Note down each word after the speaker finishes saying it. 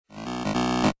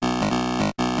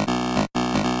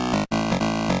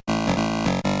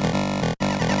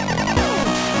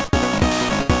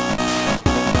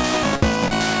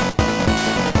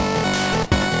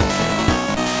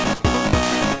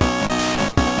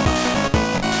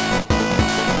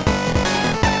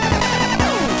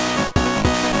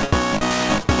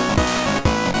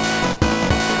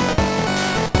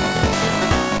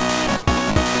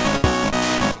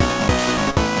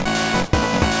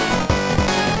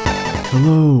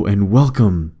Hello and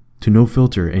welcome to No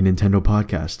Filter, a Nintendo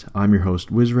podcast. I'm your host,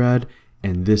 Wizrad,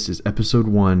 and this is episode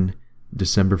 1,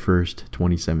 December 1st,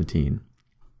 2017.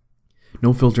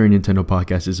 No Filter, a Nintendo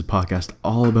podcast is a podcast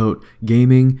all about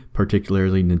gaming,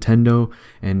 particularly Nintendo,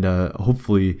 and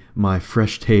hopefully my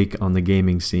fresh take on the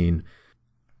gaming scene.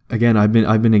 Again, I've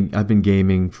been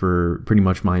gaming for pretty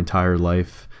much my entire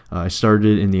life. I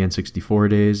started in the N64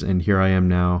 days, and here I am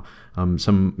now.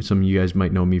 Some of you guys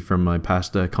might know me from my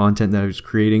past content that I was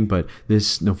creating, but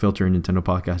this No Filter Nintendo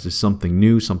podcast is something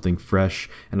new, something fresh,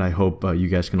 and I hope you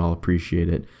guys can all appreciate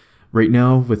it. Right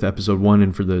now, with episode 1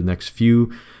 and for the next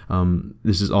few,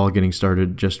 this is all getting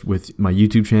started just with my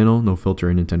YouTube channel, No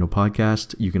Filter Nintendo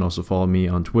Podcast. You can also follow me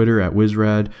on Twitter at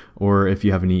Wizrad, or if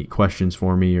you have any questions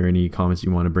for me or any comments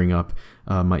you want to bring up,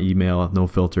 my email,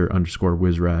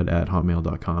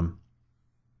 nofilter_wizrad@hotmail.com.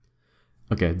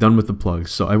 Okay, done with the plugs.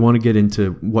 So I want to get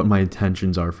into what my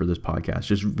intentions are for this podcast,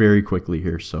 just very quickly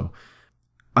here. So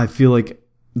I feel like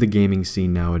the gaming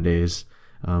scene nowadays,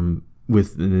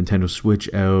 with the Nintendo Switch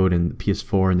out and the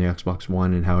PS4 and the Xbox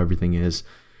One and how everything is,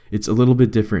 it's a little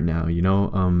bit different now, you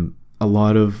know? A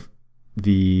lot of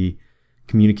the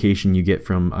communication you get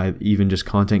from even just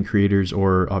content creators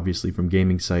or obviously from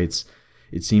gaming sites,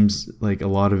 it seems like a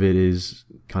lot of it is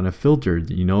kind of filtered.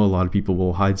 You know, a lot of people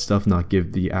will hide stuff, not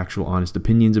give the actual honest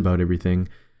opinions about everything.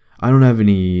 I don't have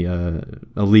any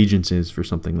allegiances for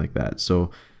something like that.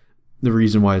 So the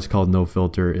reason why it's called No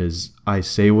Filter is I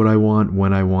say what I want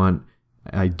when I want.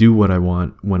 I do what I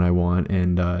want when I want.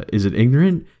 And is it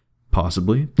ignorant?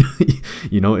 Possibly.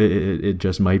 You know, it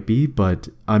just might be. But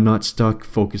I'm not stuck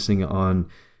focusing on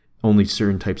only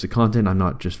certain types of content. I'm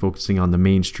not just focusing on the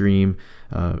mainstream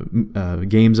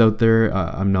games out there.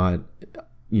 I'm not,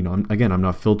 you know, I'm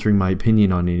not filtering my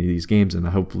opinion on any of these games, and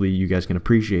hopefully you guys can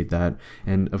appreciate that.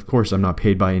 And of course, I'm not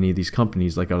paid by any of these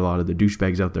companies like a lot of the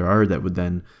douchebags out there are that would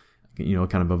then, you know,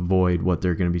 kind of avoid what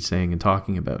they're going to be saying and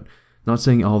talking about. Not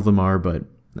saying all of them are, but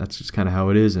that's just kind of how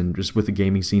it is. And just with the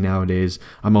gaming scene nowadays,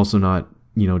 I'm also not,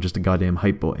 you know, just a goddamn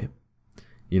hype boy.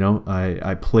 You know,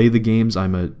 I play the games.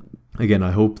 Again,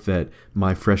 I hope that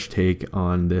my fresh take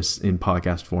on this in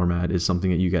podcast format is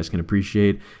something that you guys can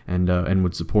appreciate and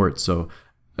would support. So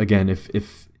again,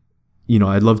 if you know,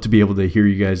 I'd love to be able to hear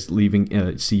you guys leaving,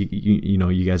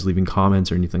 you guys leaving comments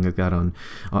or anything like that on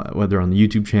whether on the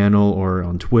YouTube channel or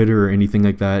on Twitter or anything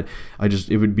like that.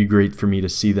 It would be great for me to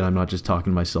see that I'm not just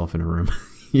talking to myself in a room.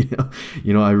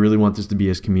 You know, I really want this to be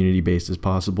as community based as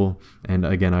possible. And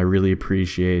again, I really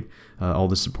appreciate all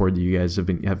the support that you guys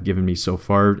have given me so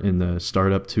far in the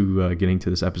startup to getting to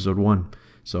this episode 1.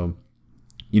 So,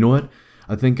 you know what?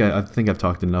 I think I've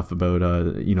talked enough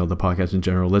about you know, the podcast in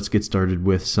general. Let's get started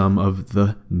with some of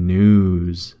the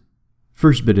news.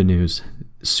 First bit of news: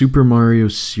 Super Mario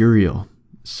cereal.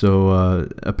 So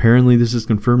apparently this is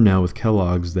confirmed now with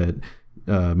Kellogg's that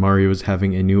Mario is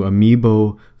having a new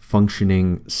amiibo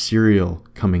functioning cereal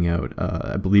coming out,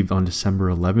 I believe on December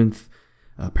 11th,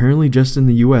 apparently just in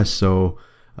the US. So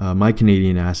my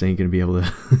Canadian ass ain't gonna be able to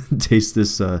taste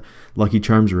this Lucky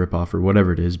Charms ripoff or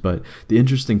whatever it is. But the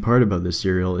interesting part about this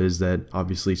cereal is that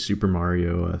obviously Super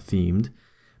Mario themed,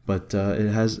 but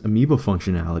it has amiibo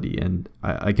functionality, and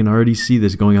I can already see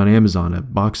this going on Amazon. A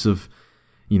box of,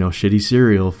 you know, shitty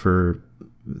cereal for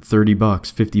 $30,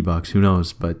 $50, who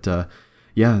knows? But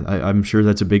yeah, I'm sure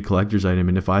that's a big collector's item,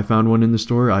 and if I found one in the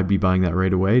store, I'd be buying that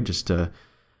right away, just to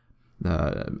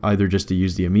either just to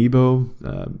use the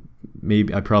amiibo.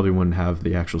 Maybe I probably wouldn't have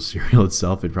the actual cereal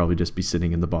itself. It'd probably just be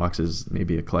sitting in the box as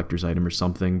maybe a collector's item or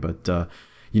something. But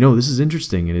you know, this is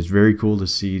interesting, and it's very cool to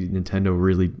see Nintendo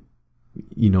really,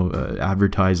 you know,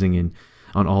 advertising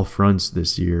on all fronts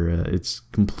this year. It's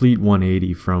complete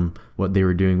 180 from what they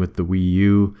were doing with the Wii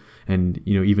U and,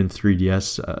 you know, even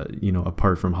 3DS, you know,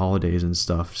 apart from holidays and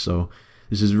stuff. So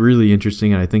this is really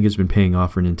interesting, and I think it's been paying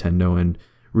off for Nintendo. And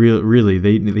really,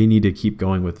 they need to keep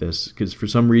going with this, because for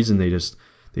some reason they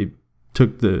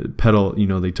took the pedal, you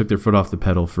know, they took their foot off the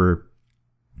pedal for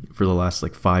the last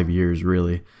like 5 years.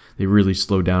 Really, they really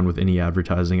slowed down with any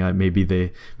advertising. Maybe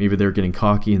they're getting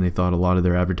cocky and they thought a lot of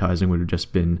their advertising would have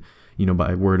just been, you know,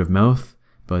 by word of mouth.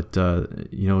 But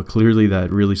you know, clearly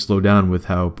that really slowed down with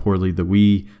how poorly the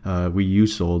Wii U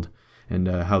sold, and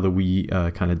how the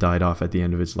Wii kind of died off at the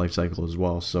end of its life cycle as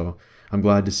well. So I'm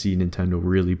glad to see Nintendo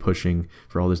really pushing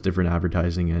for all this different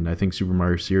advertising, and I think Super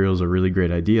Mario cereal is a really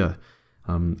great idea.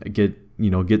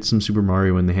 Get some Super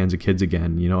Mario in the hands of kids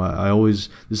again. You know, this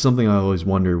is something I always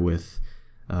wonder with,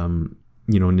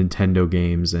 you know, Nintendo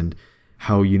games and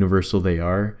how universal they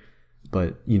are.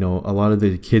 But, you know, a lot of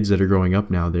the kids that are growing up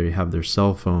now, they have their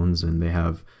cell phones and they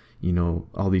have,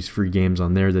 all these free games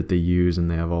on there that they use, and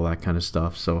they have all that kind of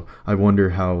stuff. So I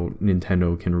wonder how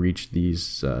Nintendo can reach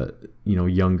these,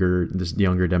 younger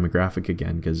demographic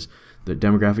again, because the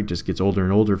demographic just gets older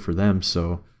and older for them.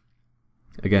 So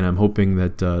again, I'm hoping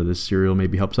that this cereal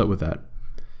maybe helps out with that.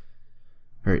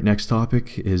 All right, next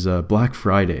topic is Black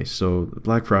Friday. So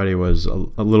Black Friday was a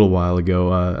little while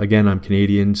ago. Again, I'm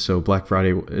Canadian, so Black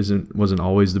Friday wasn't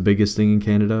always the biggest thing in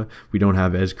Canada. We don't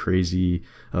have as crazy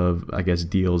of, I guess,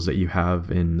 deals that you have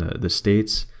in the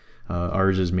States.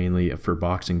 Ours is mainly for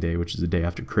Boxing Day, which is the day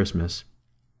after Christmas.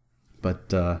 But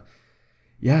so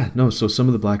some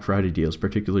of the Black Friday deals,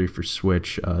 particularly for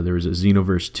Switch, there was a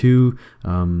Xenoverse 2.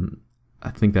 I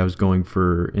think that was going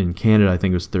for, in Canada, I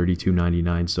think it was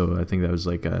 $32.99, so I think that was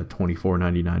like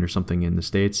 $24.99 or something in the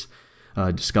States.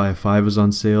 Disgaea 5 was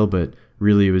on sale, but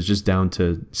really it was just down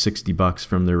to $60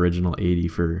 from the original $80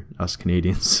 for us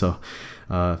Canadians. So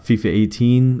FIFA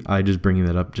 18, I just bringing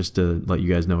that up just to let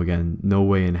you guys know again, no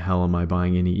way in hell am I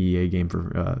buying any EA game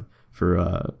for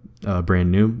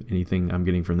brand new. Anything I'm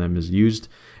getting from them is used,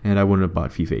 and I wouldn't have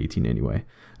bought FIFA 18 anyway.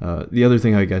 The other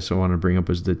thing I guess I want to bring up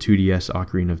was the 2DS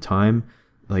Ocarina of Time.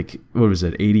 Like, what was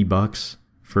it, $80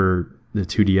 for the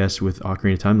 2DS with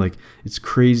Ocarina of Time? Like, it's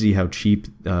crazy how cheap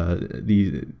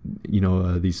these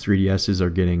 3DSs are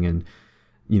getting, and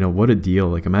what a deal.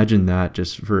 Like, imagine that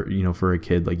just for for a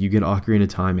kid. Like, you get Ocarina of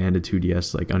Time and a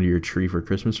 2DS like under your tree for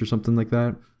Christmas or something like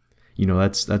that.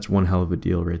 That's one hell of a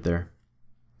deal right there.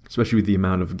 Especially with the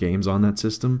amount of games on that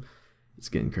system, it's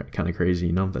getting kind of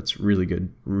crazy. That's really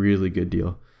good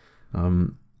deal.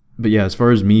 But yeah, as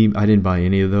far as me, I didn't buy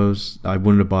any of those. I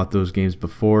wouldn't have bought those games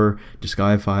before.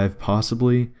 Disgaea 5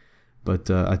 possibly, but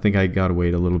I think I gotta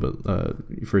wait a little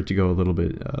bit for it to go a little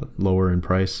bit lower in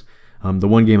price. The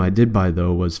one game I did buy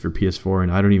though was for PS4,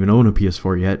 and I don't even own a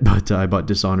PS4 yet, but I bought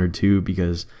Dishonored 2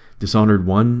 because Dishonored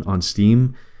 1 on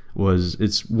Steam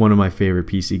it's one of my favorite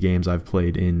PC games I've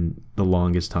played in the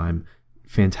longest time.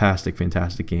 Fantastic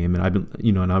game, and I've been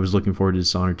and I was looking forward to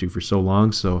Dishonored 2 for so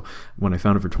long, so when I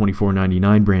found it for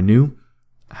 $24.99 brand new,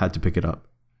 I had to pick it up.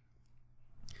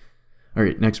 All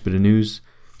right, next bit of news.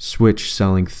 Switch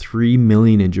selling 3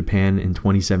 million in Japan in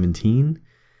 2017.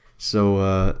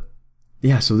 So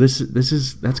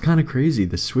that's kind of crazy.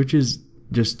 The Switch is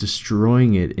just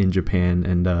destroying it in Japan,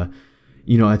 and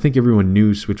I think everyone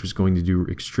knew Switch was going to do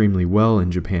extremely well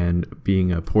in Japan,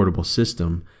 being a portable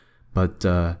system, but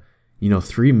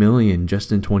 3 million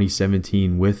just in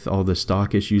 2017 with all the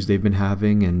stock issues they've been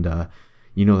having, and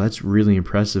that's really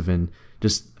impressive. And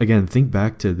just again, think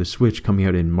back to the Switch coming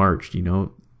out in March,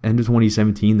 end of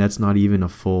 2017, that's not even a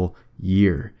full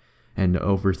year, and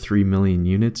over 3 million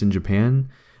units in Japan.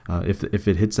 If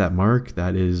it hits that mark,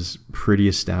 that is pretty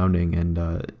astounding, and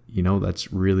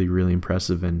that's really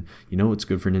impressive, and it's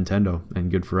good for Nintendo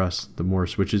and good for us. The more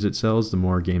Switches it sells, the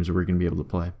more games we're going to be able to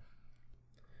play.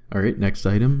 All right, next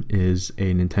item is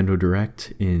a Nintendo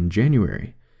Direct in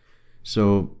January.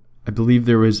 So I believe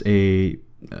there was a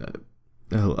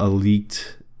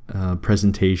leaked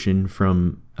presentation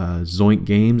from Zoink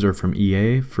Games or from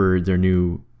EA for their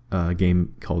new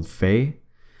game called Fe,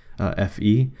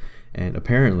 F-E. And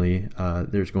apparently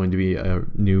there's going to be a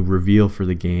new reveal for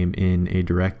the game in a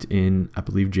Direct in, I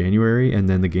believe, January, and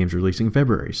then the game's releasing in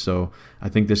February. So I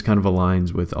think this kind of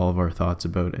aligns with all of our thoughts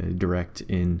about a Direct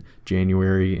in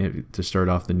January to start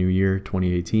off the new year,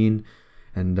 2018.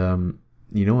 And,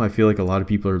 I feel like a lot of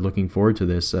people are looking forward to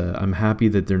this. I'm happy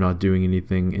that they're not doing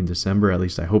anything in December. At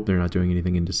least I hope they're not doing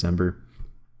anything in December.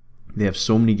 They have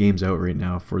so many games out right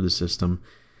now for the system.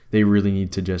 They really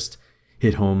need to just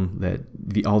hit home that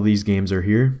all these games are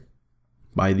here.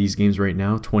 Buy these games right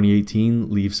now.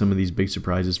 2018, leave some of these big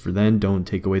surprises for then. Don't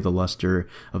take away the luster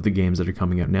of the games that are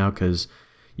coming out now, because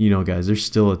guys, there's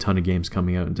still a ton of games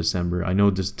coming out in December. I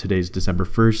know today's December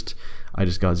 1st. I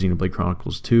just got Xenoblade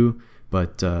Chronicles 2,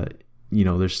 but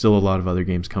there's still a lot of other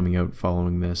games coming out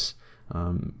following this.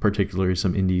 Particularly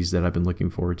some indies that I've been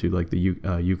looking forward to, like the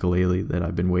ukulele that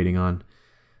I've been waiting on.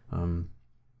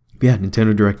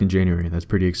 Nintendo Direct in January. That's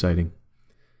pretty exciting.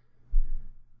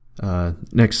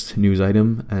 Next news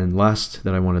item and last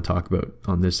that I want to talk about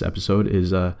on this episode is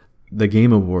the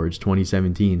Game Awards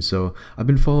 2017. So I've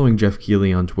been following Jeff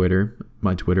Keighley on Twitter,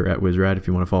 my Twitter at Wizrad if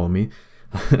you want to follow me.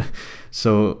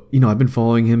 So I've been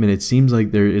following him, and it seems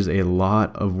like there is a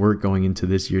lot of work going into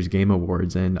this year's Game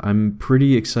Awards, and I'm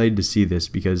pretty excited to see this,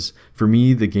 because for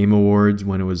me, the Game Awards,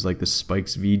 when it was like the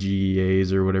Spikes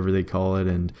VGAs or whatever they call it,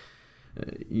 and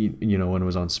when it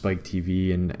was on Spike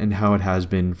TV, and how it has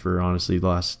been for honestly the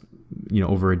last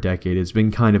over a decade, it's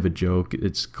been kind of a joke.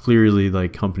 It's clearly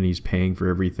like companies paying for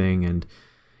everything, and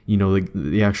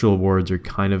the actual awards are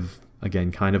kind of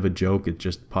again, kind of a joke. It's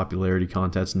just popularity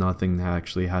contests, nothing that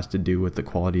actually has to do with the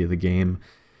quality of the game.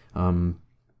 I'm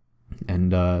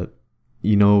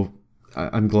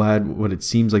glad what it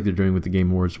seems like they're doing with the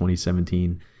Game Awards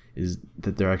 2017 is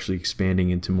that they're actually expanding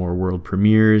into more world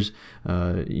premieres,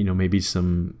 maybe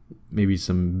some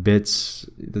bits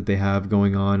that they have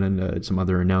going on, and some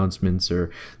other announcements,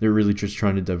 or they're really just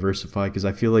trying to diversify, because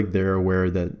I feel like they're aware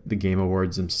that the Game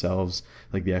Awards themselves,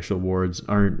 like the actual awards,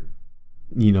 aren't,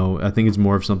 I think it's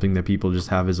more of something that people just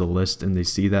have as a list and they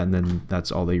see that and then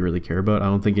that's all they really care about. I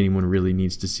don't think anyone really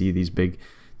needs to see these big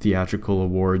theatrical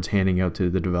awards handing out to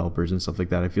the developers and stuff like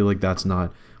that. I feel like that's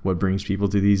not what brings people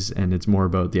to these, and it's more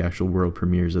about the actual world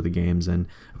premieres of the games. And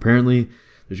apparently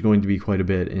there's going to be quite a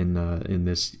bit in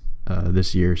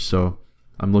this year, so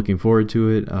I'm looking forward to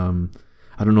it.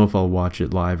 I don't know if I'll watch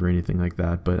it live or anything like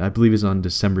that, but I believe it's on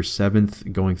December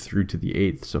 7th going through to the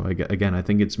 8th. So I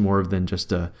think it's more than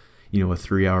just a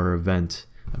 3-hour event.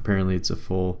 Apparently it's a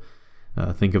full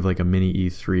think of like a mini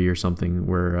E3 or something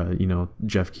where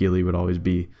Jeff Keighley would always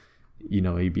be,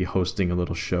 he'd be hosting a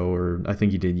little show, or I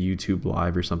think he did YouTube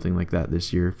Live or something like that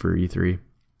this year for E3.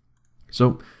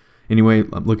 So anyway,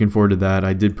 I'm looking forward to that.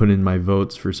 I did put in my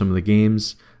votes for some of the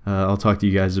games. I'll talk to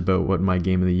you guys about what my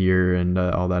game of the year and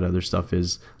all that other stuff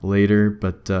is later,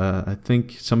 but I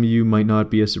think some of you might not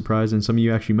be as surprised, and some of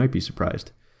you actually might be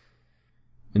surprised.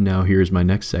 And now here's my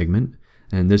next segment.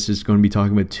 And this is going to be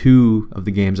talking about 2 of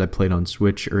the games I played on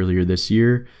Switch earlier this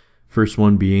year. First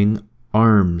one being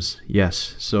ARMS.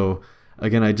 Yes. So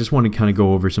again, I just want to kind of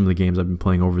go over some of the games I've been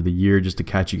playing over the year, just to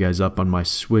catch you guys up on my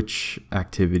Switch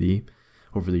activity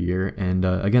over the year. And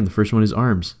again, the first one is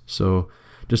ARMS. So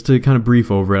just to kind of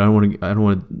brief over it, I don't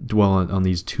want to dwell on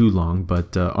these too long,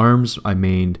 but ARMS, I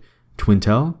mained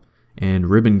Twintel and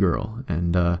Ribbon Girl.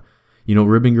 And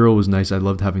Ribbon Girl was nice. I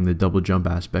loved having the double jump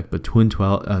aspect, but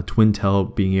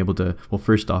Twintel being able to, well,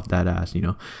 first off, that ass,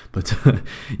 but for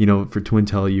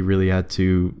Twintel, you really had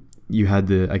to, you had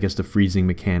the freezing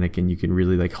mechanic, and you can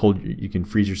really you can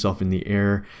freeze yourself in the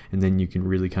air, and then you can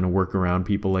really kind of work around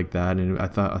people like that. And I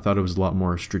thought it was a lot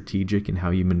more strategic in how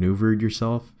you maneuvered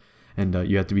yourself, and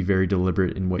you had to be very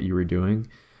deliberate in what you were doing.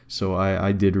 So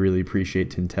I did really appreciate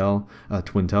Twintel.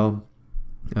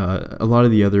 A lot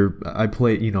of the other, I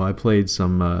played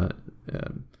some,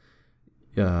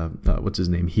 what's his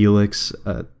name, Helix.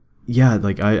 I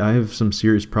have some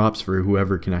serious props for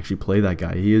whoever can actually play that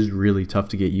guy. He is really tough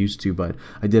to get used to, but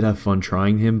I did have fun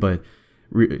trying him. But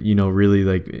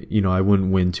I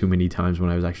wouldn't win too many times when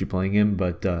I was actually playing him.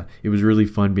 But it was really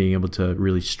fun being able to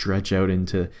really stretch out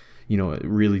into,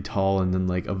 really tall, and then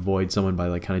avoid someone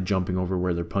by kind of jumping over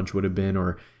where their punch would have been,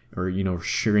 or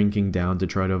shrinking down to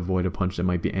try to avoid a punch that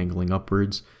might be angling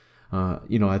upwards. I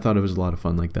thought it was a lot of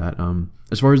fun like that.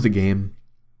 As far as the game,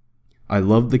 I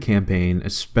loved the campaign,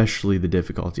 especially the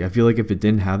difficulty. I feel like if it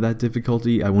didn't have that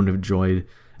difficulty, I wouldn't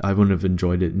have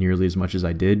enjoyed it nearly as much as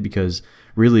I did, because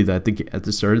really at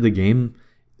the start of the game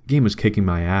was kicking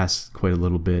my ass quite a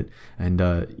little bit. And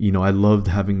I loved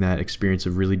having that experience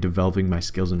of really developing my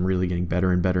skills and really getting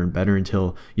better and better and better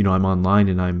until, I'm online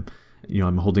and I'm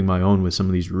holding my own with some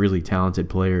of these really talented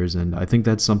players. And I think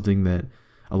that's something that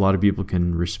a lot of people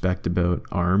can respect about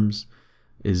ARMS,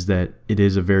 is that it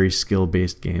is a very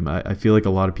skill-based game. I feel like a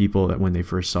lot of people, that when they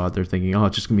first saw it, they're thinking, oh,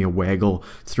 it's just gonna be a waggle,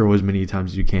 throw as many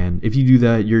times as you can. If you do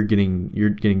that, you're getting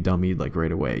dummied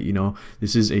right away.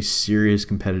 This is a serious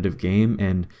competitive game,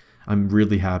 and I'm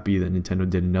really happy that Nintendo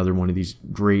did another one of these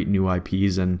great new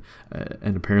IPs, and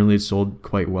apparently it sold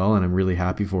quite well, and I'm really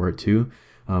happy for it too.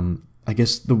 I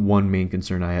guess the one main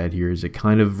concern I had here is it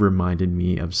kind of reminded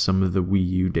me of some of the Wii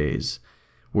U days,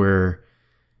 where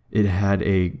it had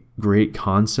a great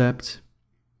concept,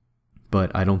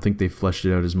 but I don't think they fleshed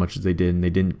it out as much as they did, and they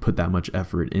didn't put that much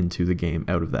effort into the game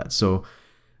out of that. So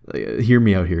hear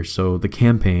me out here. So the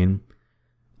campaign,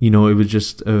 it was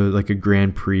just like a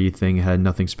Grand Prix thing. It had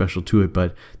nothing special to it,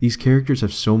 but these characters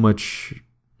have so much,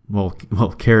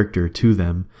 character to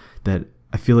them, that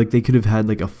I feel like they could have had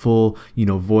a full,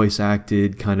 voice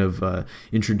acted kind of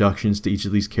introductions to each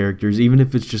of these characters, even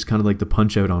if it's just kind of like the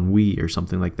Punch Out on Wii or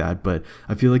something like that. But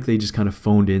I feel like they just kind of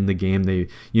phoned in the game. They,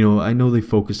 I know they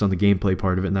focused on the gameplay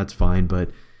part of it, and that's fine,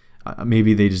 but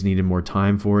maybe they just needed more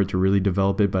time for it to really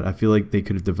develop it. But I feel like they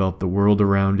could have developed the world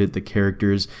around it, the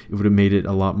characters. It would have made it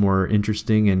a lot more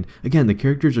interesting. And again, the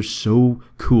characters are so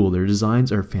cool. Their designs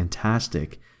are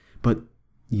fantastic, but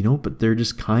they're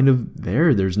just kind of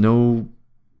there. There's no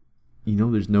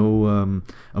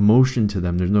emotion to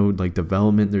them. There's no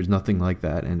development. There's nothing like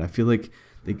that. And I feel like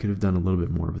they could have done a little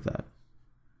bit more with that.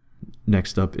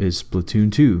 Next up is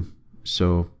Splatoon 2.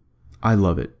 So I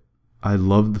love it. I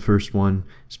loved the first one.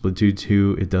 Splatoon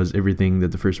 2, it does everything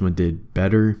that the first one did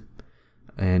better.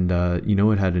 And,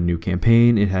 it had a new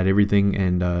campaign, it had everything.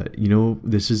 And,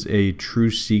 this is a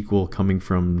true sequel coming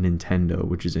from Nintendo,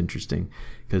 which is interesting.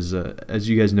 Because, as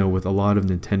you guys know, with a lot of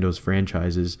Nintendo's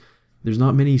franchises, there's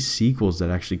not many sequels that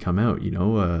actually come out.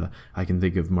 I can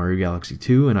think of Mario Galaxy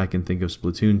 2 and I can think of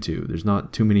Splatoon 2. There's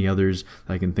not too many others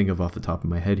that I can think of off the top of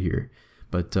my head here.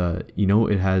 But,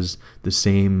 it has the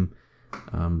same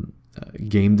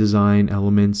game design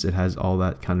elements. It has all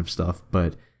that kind of stuff,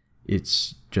 but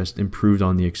it's just improved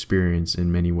on the experience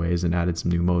in many ways and added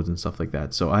some new modes and stuff like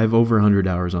that. So I have over 100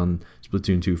 hours on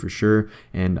Splatoon 2 for sure,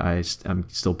 and I'm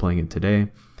still playing it today.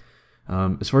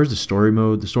 As far as the story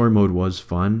mode was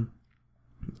fun.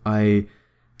 I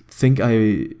think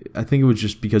it was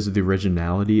just because of the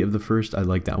originality of the first. I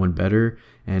liked that one better,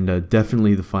 and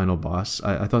definitely the final boss.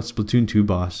 I thought Splatoon 2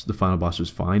 the final boss was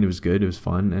fine. It was good. It was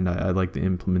fun, and I liked the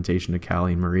implementation of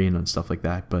Callie and Marine and stuff like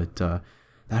that. But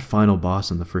that final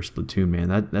boss in the first Splatoon,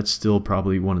 man, that's still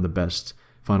probably one of the best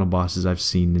final bosses I've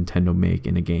seen Nintendo make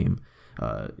in a game.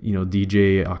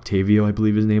 DJ Octavio, I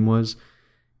believe his name was.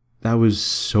 That was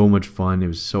so much fun. It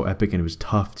was so epic, and it was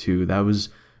tough too. That was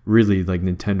really like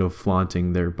Nintendo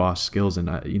flaunting their boss skills, and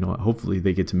hopefully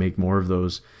they get to make more of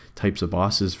those types of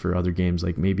bosses for other games,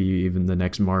 like maybe even the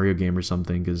next Mario game or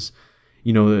something. Because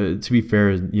to be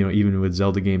fair, even with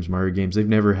Zelda games, Mario games, they've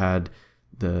never had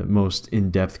the most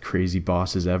in-depth crazy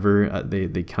bosses ever.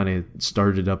 They kind of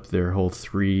started up their whole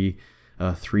three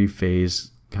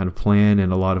phase kind of plan,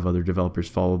 and a lot of other developers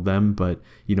followed them. But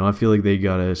I feel like they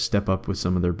gotta step up with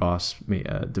some of their boss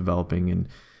developing, and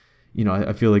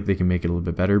I feel like they can make it a little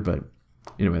bit better. But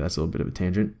anyway, that's a little bit of a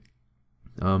tangent.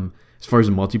 As far as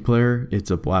the multiplayer, it's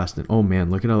a blast. And oh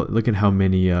man, look at how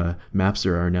many maps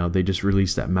there are now. They just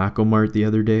released that Mako Mart the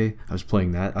other day. I was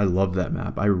playing that. I love that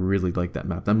map. I really like that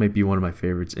map. That might be one of my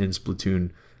favorites in Splatoon,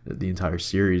 the entire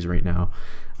series right now.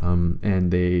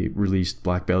 And they released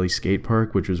Black Belly Skate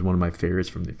Park, which was one of my favorites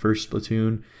from the first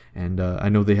Splatoon. And I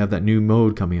know they have that new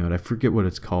mode coming out. I forget what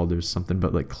it's called. There's something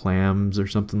about like clams or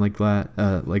something like that.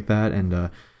 And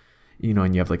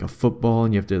you have like a football,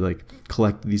 and you have to like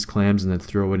collect these clams and then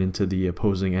throw it into the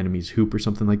opposing enemy's hoop or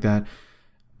something like that.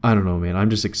 I don't know, man. I'm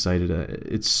just excited.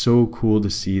 It's so cool to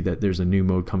see that there's a new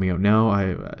mode coming out now.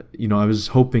 I was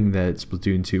hoping that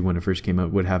Splatoon 2, when it first came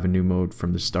out, would have a new mode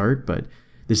from the start, but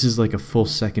this is like a full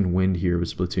second wind here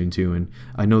with Splatoon 2, and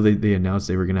I know they announced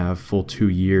they were going to have full 2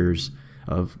 years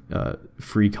of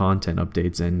free content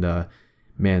updates, and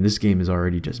man, this game is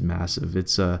already just massive.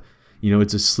 It's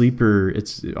it's a sleeper.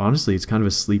 It's kind of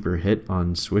a sleeper hit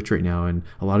on Switch right now, and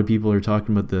a lot of people are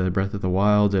talking about the Breath of the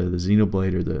Wild, the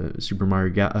Xenoblade, or the Super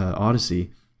Mario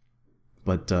Odyssey.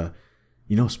 But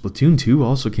Splatoon 2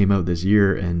 also came out this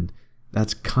year, and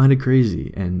that's kind of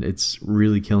crazy, and it's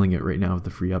really killing it right now with the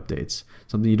free updates.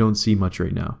 Something you don't see much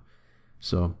right now,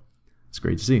 so it's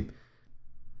great to see.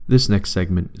 This next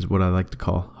segment is what I like to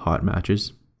call Hot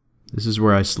Matches. This is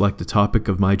where I select a topic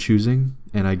of my choosing,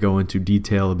 and I go into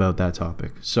detail about that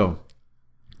topic. So,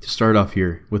 to start off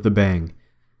here with a bang,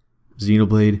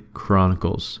 Xenoblade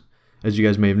Chronicles. As you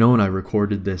guys may have known, I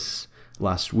recorded this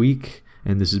last week,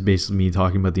 and this is basically me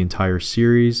talking about the entire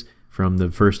series from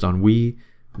the first on Wii,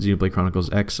 Xenoblade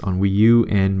Chronicles X on Wii U,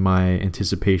 and my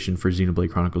anticipation for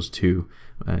Xenoblade Chronicles 2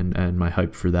 and my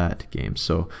hype for that game.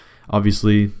 So,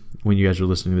 obviously, when you guys are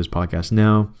listening to this podcast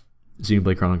now,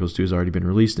 Xenoblade Chronicles 2 has already been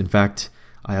released. In fact,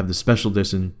 I have the special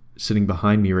edition sitting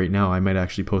behind me right now. I might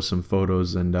actually post some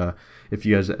photos, and if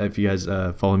you guys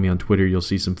follow me on Twitter, you'll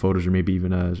see some photos, or maybe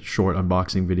even a short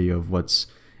unboxing video of what's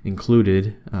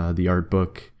included: the art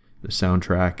book, the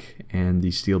soundtrack, and the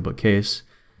steelbook case.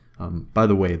 By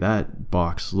the way, that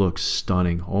box looks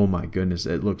stunning. Oh my goodness,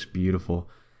 it looks beautiful.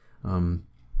 So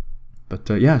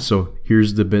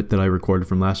here's the bit that I recorded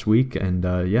from last week, and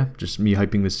just me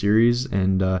hyping the series,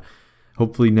 and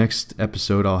hopefully next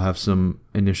episode I'll have some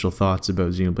initial thoughts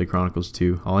about Xenoblade Chronicles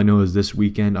 2. All I know is this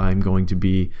weekend I'm going to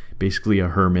be basically a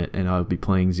hermit, and I'll be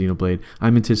playing Xenoblade.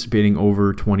 I'm anticipating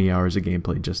over 20 hours of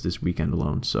gameplay just this weekend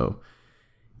alone, so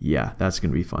yeah, that's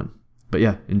going to be fun. But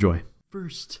yeah, enjoy.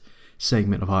 First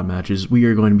segment of Hot Matches, we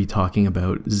are going to be talking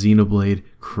about Xenoblade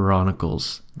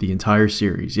Chronicles, the entire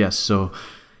series. Yes, so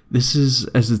this is,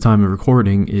 as the time of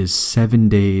recording, is 7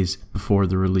 days before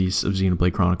the release of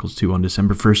Xenoblade Chronicles 2 on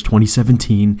December 1st,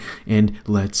 2017, and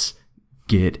let's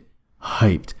get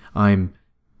hyped. I'm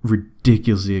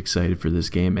ridiculously excited for this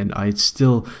game, and just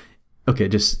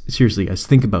seriously, guys,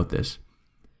 think about this.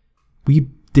 We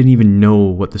didn't even know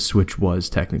what the Switch was,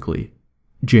 technically,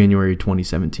 January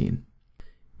 2017.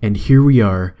 And here we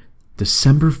are,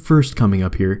 December 1st coming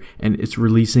up here, and it's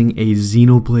releasing a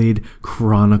Xenoblade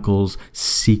Chronicles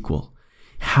sequel.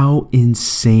 How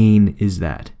insane is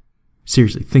that?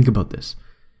 Seriously, think about this.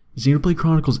 Xenoblade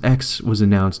Chronicles X was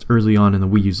announced early on in the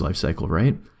Wii U's life cycle,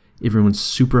 right? Everyone's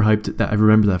super hyped at that. I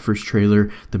remember that first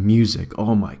trailer, the music.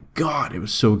 Oh my god, it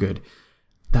was so good.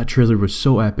 That trailer was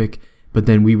so epic, but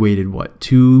then we waited,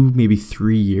 2, maybe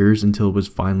 3 years until it was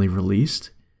finally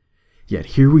released? Yet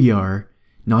here we are,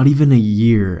 not even a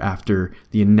year after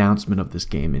the announcement of this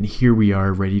game, and here we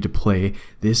are ready to play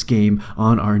this game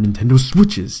on our Nintendo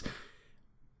Switches.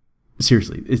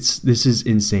 Seriously, this is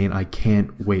insane. I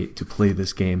can't wait to play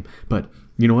this game. But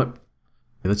you know what?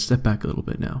 Let's step back a little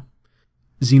bit now.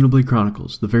 Xenoblade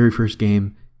Chronicles, the very first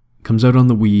game, comes out on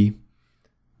the Wii.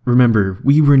 Remember,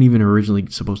 we weren't even originally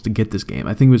supposed to get this game.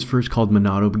 I think it was first called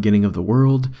Monado, Beginning of the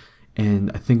World,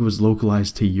 and I think it was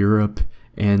localized to Europe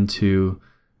and to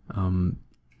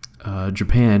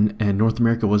Japan, and North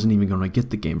America wasn't even going to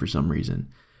get the game for some reason.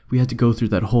 We had to go through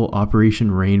that whole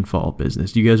Operation Rainfall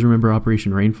business. Do you guys remember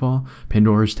Operation Rainfall?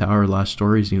 Pandora's Tower, Last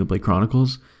Story, Xenoblade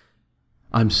Chronicles?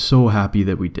 I'm so happy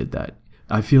that we did that.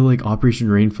 I feel like Operation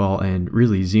Rainfall and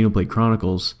really Xenoblade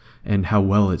Chronicles and how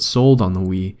well it sold on the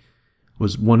Wii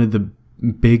was one of the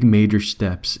big major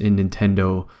steps in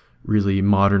Nintendo really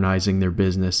modernizing their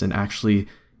business and actually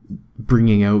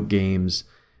bringing out games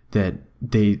that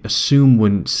they assume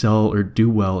wouldn't sell or do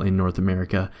well in North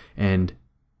America. And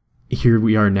here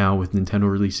we are now with Nintendo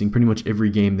releasing pretty much every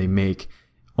game they make,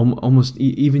 almost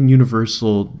even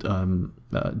universal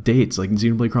dates, like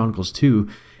Xenoblade Chronicles 2.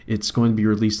 It's going to be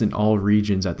released in all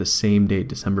regions at the same date,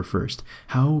 December 1st.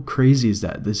 How crazy is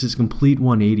that? This is complete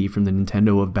 180 from the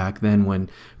Nintendo of back then,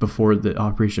 before the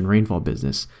Operation Rainfall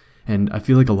business. And I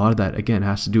feel like a lot of that, again,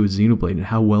 has to do with Xenoblade and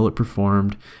how well it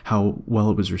performed, how well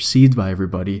it was received by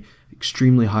everybody,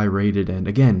 extremely high rated, and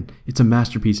again, it's a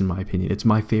masterpiece in my opinion. It's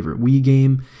my favorite Wii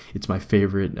game. It's my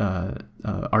favorite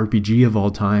RPG of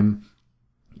all time.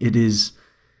 It is...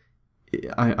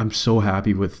 I'm so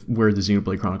happy with where the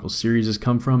Xenoblade Chronicles series has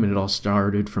come from, and it all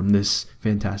started from this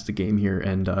fantastic game here.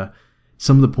 And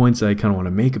some of the points that I kind of want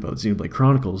to make about Xenoblade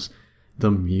Chronicles, the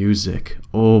music.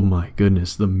 Oh my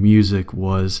goodness, the music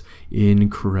was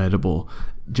incredible.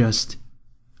 Just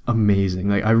amazing.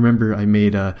 Like, I remember I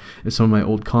made some of my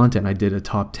old content. I did a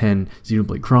top 10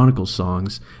 Xenoblade Chronicles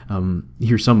songs.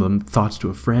 Here's some of them. Thoughts to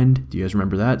a Friend. Do you guys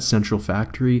remember that? Central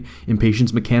Factory.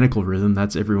 Impatience Mechanical Rhythm.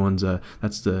 That's everyone's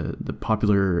that's the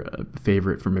popular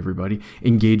favorite from everybody.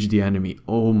 Engage the Enemy.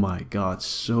 Oh my god,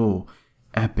 so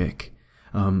epic.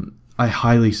 I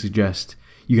highly suggest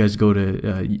you guys go to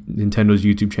Nintendo's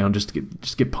YouTube channel just to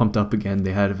get pumped up again.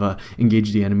 They had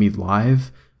Engage the Enemy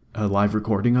live, a live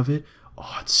recording of it.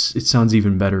 Oh, it sounds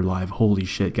even better live. Holy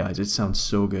shit, guys. It sounds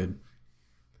so good.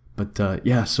 But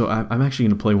yeah, so I'm actually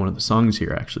going to play one of the songs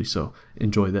here, actually. So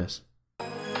enjoy this.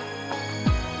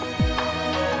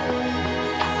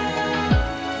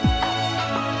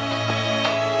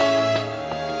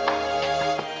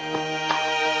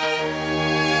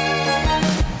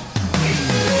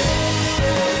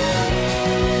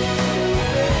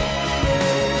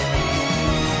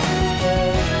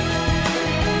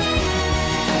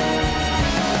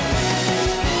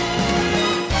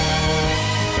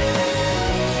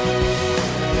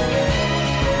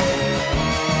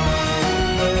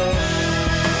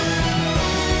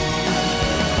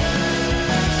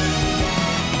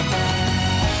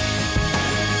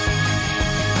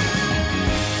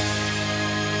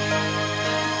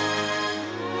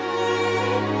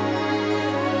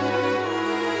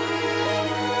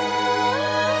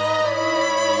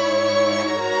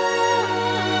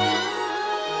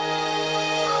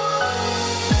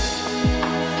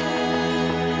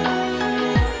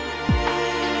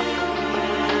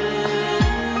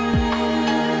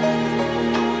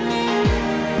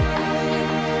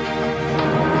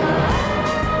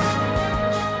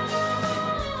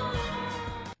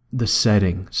 The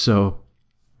setting. So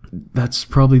that's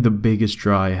probably the biggest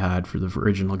draw I had for the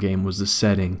original game, was the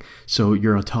setting. So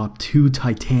you're atop two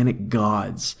titanic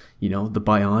gods, the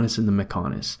Bionis and the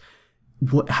Mechonis.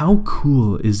 How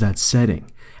cool is that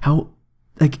setting? How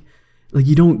like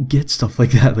you don't get stuff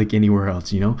like that like anywhere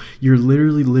else, You're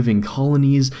literally living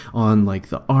colonies on like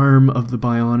the arm of the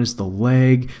Bionis, the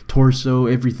leg, torso,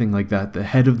 everything like that, the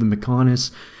head of the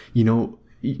Mechonis,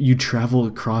 You travel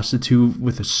across the two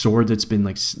with a sword that's been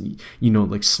like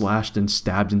slashed and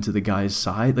stabbed into the guy's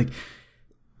side.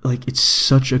 Like it's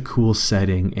such a cool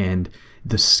setting, and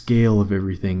the scale of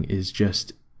everything is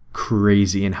just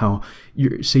crazy, and how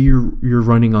you're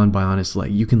running on Bionis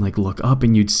Light, you can like look up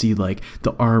and you'd see like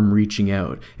the arm reaching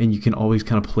out, and you can always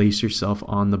kind of place yourself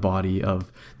on the body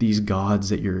of these gods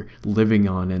that you're living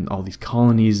on and all these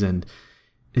colonies. And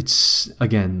it's,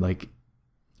 again, like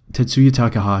Tetsuya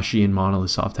Takahashi and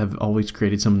Monolith Soft have always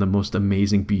created some of the most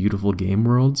amazing, beautiful game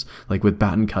worlds, like with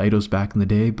Baten Kaitos back in the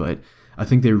day, but I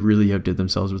think they really outdid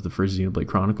themselves with the first Xenoblade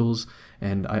Chronicles,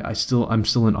 and I'm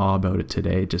still in awe about it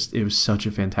today. Just, it was such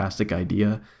a fantastic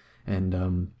idea, and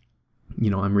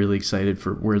I'm really excited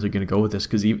for where they're going to go with this,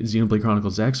 because Xenoblade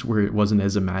Chronicles X, where it wasn't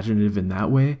as imaginative in that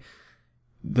way,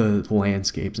 the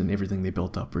landscapes and everything they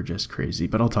built up were just crazy.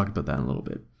 But I'll talk about that in a little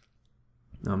bit.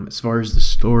 As far as the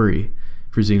story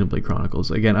for Xenoblade Chronicles,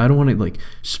 again, I don't want to like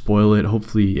spoil it.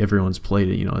 Hopefully everyone's played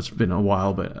it. It's been a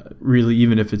while, but really,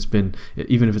 even if it's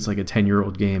like a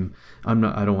 10-year-old game, I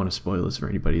don't want to spoil this for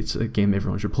anybody. It's a game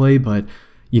everyone should play, but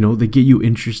they get you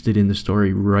interested in the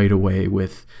story right away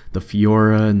with the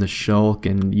Fiora and the Shulk,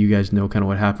 and you guys know kind of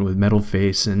what happened with Metal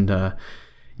Face, and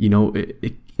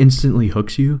it instantly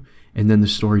hooks you. And then the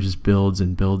story just builds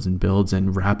and builds and builds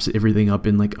and wraps everything up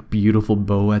in like a beautiful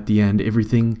bow at the end.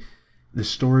 The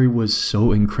story was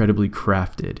so incredibly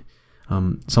crafted.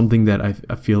 Something that I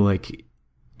feel like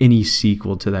any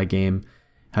sequel to that game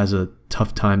has a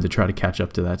tough time to try to catch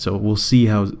up to that. So we'll see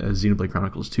how Xenoblade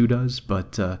Chronicles 2 does.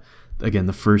 But again,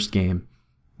 the first game,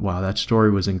 wow, that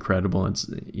story was incredible. It's,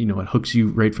 it hooks you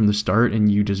right from the start,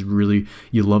 and you just really,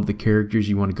 you love the characters.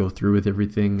 You want to go through with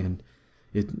everything, and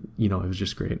it was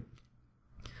just great.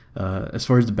 As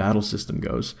far as the battle system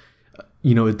goes,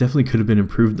 it definitely could have been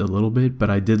improved a little bit, but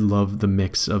I did love the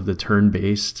mix of the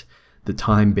turn-based, the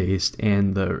time-based,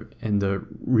 and the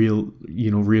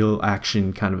real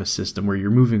action kind of a system where you're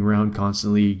moving around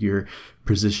constantly, you're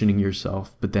positioning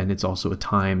yourself, but then it's also a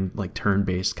time, like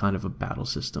turn-based kind of a battle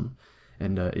system.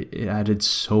 And it added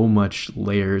so much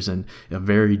layers and a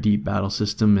very deep battle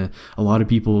system. A lot of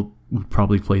people would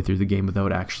probably play through the game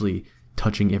without actually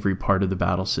touching every part of the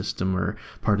battle system or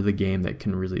part of the game that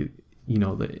can really,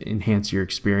 enhance your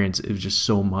experience. It was just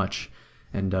so much,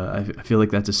 and I feel like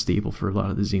that's a staple for a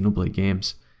lot of the Xenoblade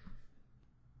games.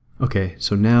 Okay,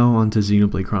 so now on to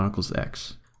Xenoblade Chronicles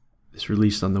X. This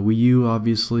released on the Wii U,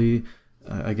 obviously.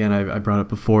 Again, I brought up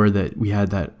before that we had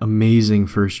that amazing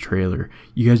first trailer.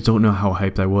 You guys don't know how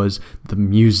hyped I was. The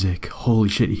music, holy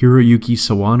shit. Hiroyuki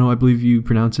Sawano, I believe you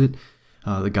pronounce it.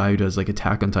 The guy who does like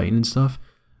Attack on Titan and stuff.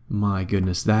 My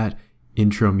goodness, that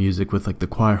intro music with like the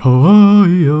choir.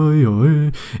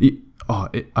 I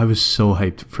was so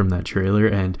hyped from that trailer,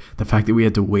 and the fact that we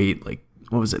had to wait like,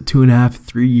 what was it, 2.5,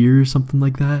 3 years, something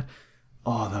like that.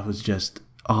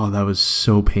 That was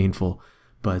so painful.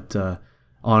 But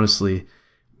honestly,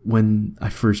 when I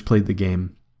first played the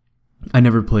game, I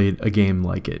never played a game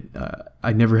like it.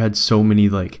 I never had so many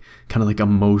like kind of like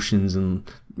emotions,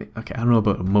 and okay, I don't know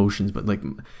about emotions, but like,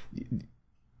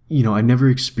 I never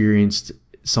experienced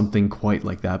something quite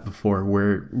like that before,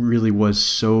 where it really was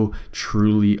so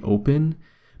truly open.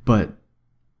 But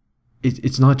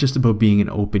it's not just about being an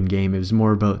open game. It was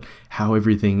more about how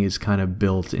everything is kind of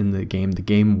built in the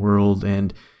game world,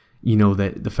 and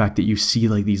that the fact that you see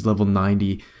like these level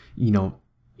 90,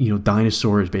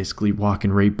 dinosaurs basically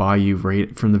walking right by you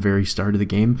right from the very start of the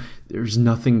game. There's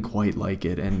nothing quite like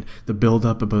it. And the build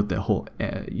up about the whole,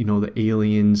 the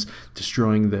aliens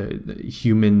destroying the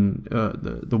human,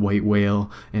 the white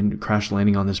whale, and crash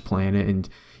landing on this planet. And,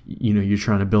 you're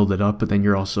trying to build it up, but then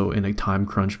you're also in a time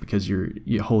crunch because your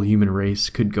whole human race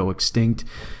could go extinct.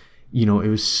 It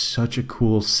was such a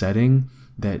cool setting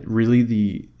that really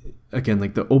the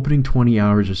opening 20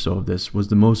 hours or so of this was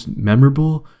the most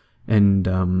memorable and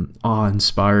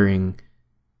awe-inspiring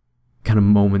kind of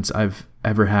moments I've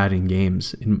ever had in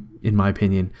games, in my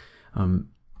opinion.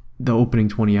 The opening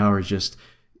 20 hours, just,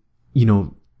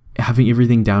 having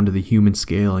everything down to the human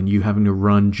scale, and you having to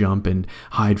run, jump, and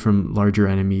hide from larger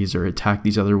enemies or attack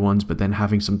these other ones, but then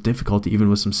having some difficulty even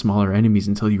with some smaller enemies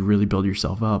until you really build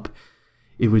yourself up.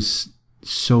 It was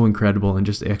so incredible, and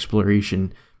just the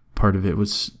exploration part of it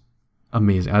was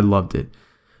amazing. I loved it.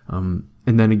 And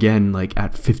then again, like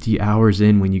at 50 hours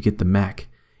in, when you get the mech,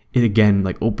 it again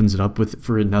like opens it up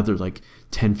for another like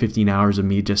 10-15 hours of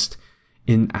me just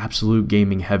in absolute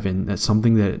gaming heaven. That's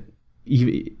something that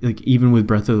even with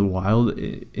Breath of the Wild,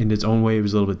 in its own way, it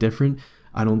was a little bit different.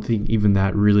 I don't think even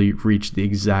that really reached the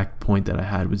exact point that I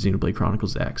had with Xenoblade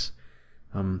Chronicles X.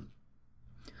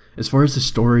 As far as the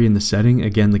story and the setting,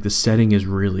 again, like the setting is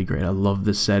really great. I love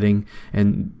the setting,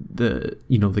 and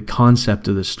the concept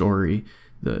of the story,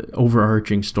 the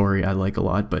overarching story I like a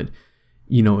lot. But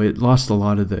it lost a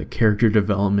lot of the character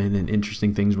development and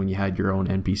interesting things when you had your own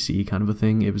NPC kind of a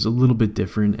thing. It was a little bit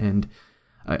different, and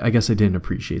I guess I didn't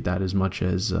appreciate that as much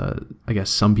as I guess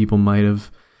some people might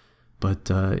have.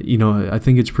 But, I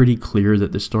think it's pretty clear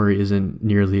that the story isn't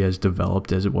nearly as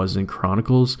developed as it was in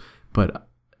Chronicles. But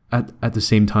at the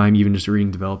same time, even just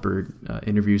reading developer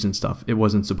interviews and stuff, it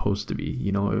wasn't supposed to be.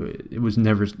 It was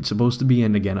never supposed to be.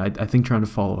 And again, I think trying to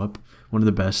follow up one of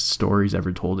the best stories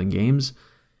ever told in games,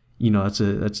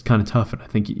 that's kind of tough. And I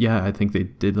think they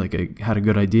did had a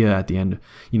good idea at the end,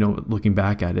 looking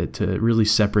back at it, to really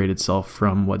separate itself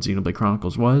from what Xenoblade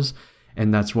Chronicles was.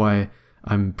 And that's why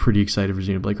I'm pretty excited for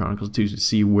Xenoblade Chronicles 2 to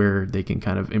see where they can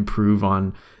kind of improve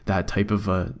on that type of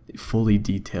a fully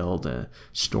detailed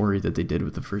story that they did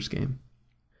with the first game.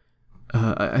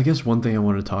 I guess one thing I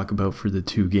want to talk about for the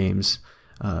 2 games,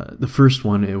 the first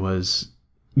one, it was,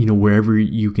 wherever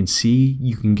you can see,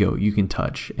 you can go, you can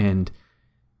touch. And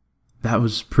that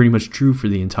was pretty much true for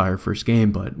the entire first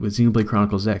game, but with Xenoblade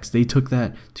Chronicles X, they took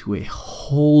that to a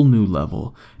whole new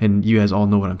level. And you guys all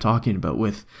know what I'm talking about.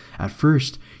 At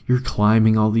first, you're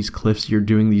climbing all these cliffs, you're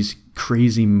doing these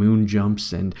crazy moon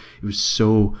jumps, and you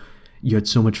had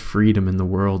so much freedom in the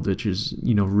world, which is,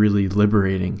 really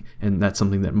liberating. And that's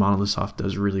something that Monolith Soft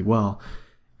does really well.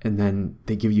 And then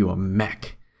they give you a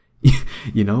mech.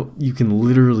 You can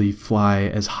literally fly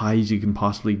as high as you can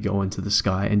possibly go into the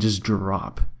sky and just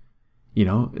drop.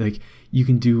 You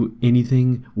can do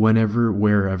anything, whenever,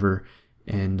 wherever.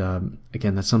 And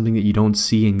again, that's something that you don't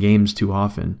see in games too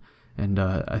often. And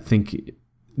I think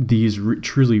these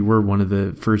truly were one of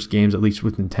the first games, at least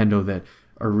with Nintendo, that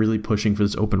are really pushing for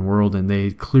this open world. And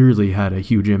they clearly had a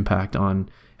huge impact on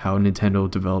how Nintendo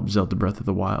developed Zelda Breath of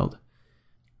the Wild.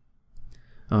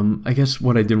 I guess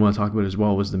what I did want to talk about as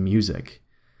well was the music.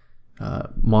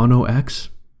 Mono X,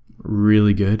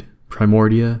 really good.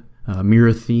 Primordia,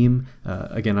 Mira theme.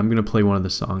 Again, I'm going to play one of the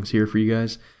songs here for you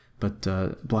guys, but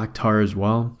Black Tar as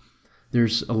well.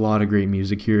 There's a lot of great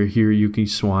music here. Hiroyuki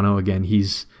Sawano, again,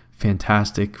 he's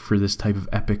fantastic for this type of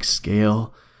epic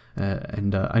scale.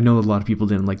 And I know a lot of people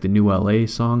didn't like the New LA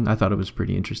song. I thought it was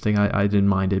pretty interesting. I didn't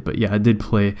mind it, but yeah, I did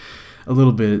play a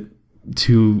little bit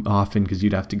too often because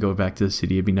you'd have to go back to the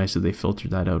city. It'd be nice if they filtered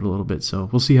that out a little bit. So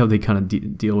we'll see how they kind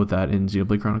of deal with that in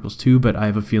Xenoblade Chronicles 2, but I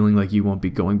have a feeling like you won't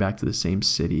be going back to the same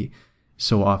city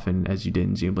so often as you did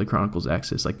in Xenoblade Chronicles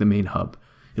X, like the main hub.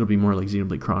 It'll be more like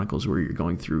Xenoblade Chronicles where you're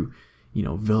going through,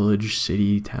 village,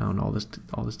 city, town, all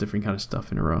this different kind of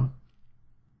stuff in a row.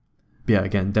 But yeah,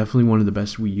 again, definitely one of the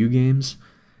best Wii U games.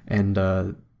 And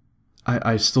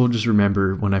I still just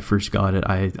remember when I first got it,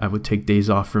 I would take days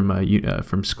off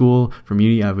from school, from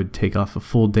uni. I would take off a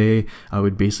full day. I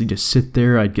would basically just sit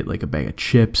there. I'd get like a bag of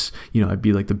chips. I'd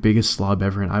be like the biggest slob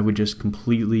ever, and I would just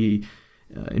completely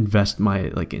invest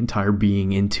my entire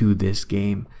being into this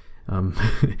game. I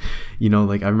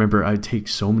remember I'd take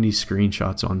so many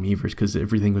screenshots on Miiverse because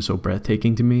everything was so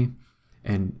breathtaking to me.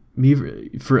 And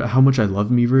Miiverse, for how much I love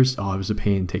Miiverse, it was a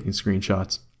pain taking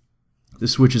screenshots. The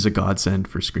Switch is a godsend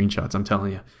for screenshots, I'm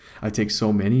telling you. I take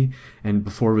so many, and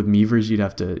before with Miiverse, you'd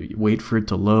have to wait for it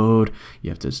to load. You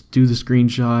have to do the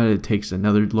screenshot. It takes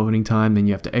another loading time. Then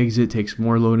you have to exit. It takes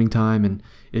more loading time, and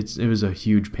it was a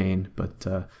huge pain. But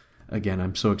again,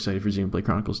 I'm so excited for Xenoblade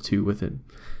Chronicles 2 with it.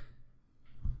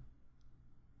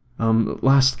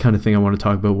 Last kind of thing I want to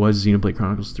talk about was Xenoblade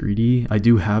Chronicles 3D. I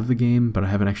do have the game, but I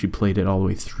haven't actually played it all the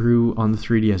way through on the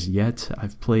 3DS yet. I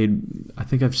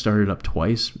think I've started up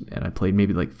twice, and I played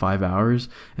maybe 5 hours,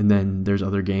 and then there's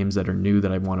other games that are new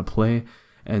that I want to play.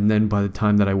 And then by the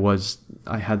time that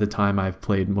I had the time, I've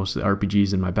played most of the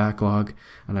RPGs in my backlog,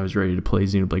 and I was ready to play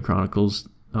Xenoblade Chronicles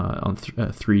on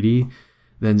 3D.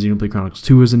 Then Xenoblade Chronicles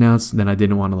 2 was announced. Then I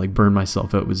didn't want to burn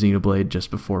myself out with Xenoblade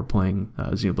just before playing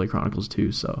Xenoblade Chronicles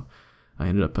 2. So I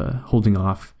ended up holding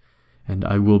off. And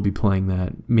I will be playing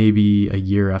that maybe a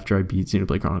year after I beat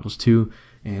Xenoblade Chronicles 2.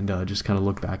 And just kind of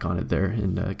look back on it there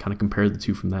and kind of compare the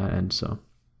two from that end. So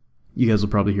you guys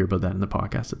will probably hear about that in the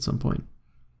podcast at some point.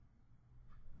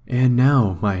 And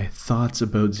now my thoughts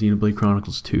about Xenoblade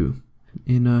Chronicles 2.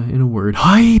 In a word,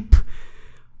 hype!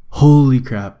 Holy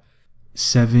crap.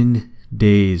 7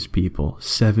 days, people.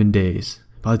 7 days.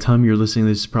 By the time you're listening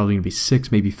to this, it's probably going to be 6,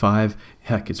 maybe 5.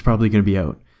 Heck, it's probably going to be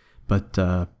out. But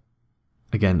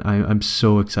again, I'm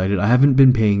so excited. I haven't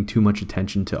been paying too much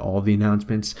attention to all the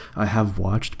announcements. I have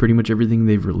watched pretty much everything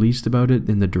they've released about it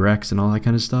in the directs and all that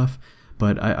kind of stuff.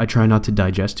 But I try not to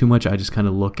digest too much. I just kind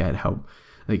of look at how,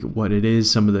 what it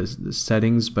is, some of the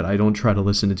settings, but I don't try to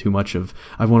listen to too much of.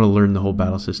 I want to learn the whole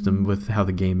battle system with how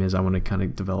the game is. I want to kind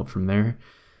of develop from there.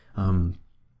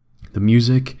 The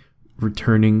music,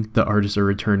 the artists are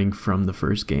returning from the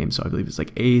first game. So I believe it's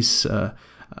Ace,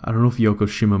 I don't know if Yoko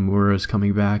Shimomura is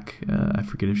coming back. I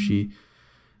forget if she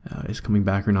is coming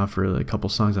back or not for a couple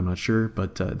songs. I'm not sure,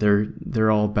 but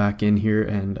they're all back in here,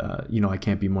 and I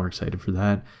can't be more excited for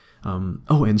that.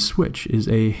 And Switch is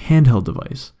a handheld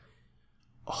device.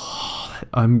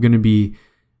 I'm gonna be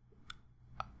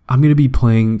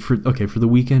playing for the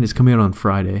weekend. It's coming out on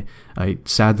Friday.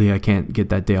 Sadly I can't get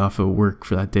that day off of work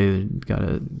for that day.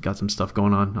 Got some stuff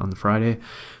going on the Friday.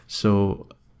 So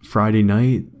Friday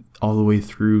night all the way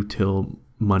through till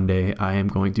Monday, I am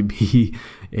going to be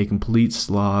a complete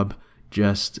slob,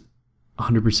 just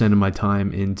 100% of my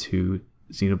time into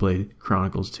Xenoblade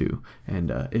Chronicles 2, and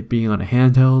it being on a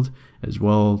handheld as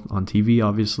well on TV,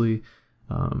 obviously.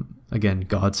 Again,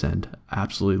 godsend.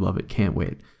 Absolutely love it. Can't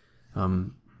wait.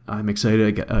 I'm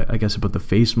excited, I guess, about the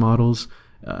face models.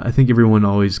 I think everyone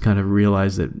always kind of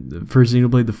realized that for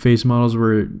Xenoblade, the face models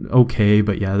were okay,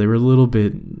 but yeah, they were a little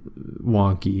bit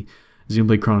wonky.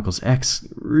 Xenoblade Chronicles X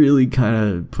really kind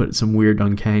of put some weird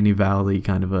Uncanny Valley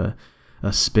kind of a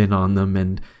spin on them,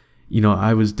 and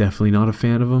I was definitely not a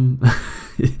fan of them.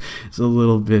 It's a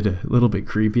little bit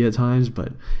creepy at times,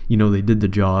 but they did the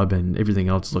job, and everything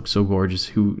else looked so gorgeous.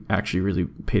 Who actually really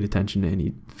paid attention to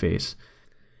any face?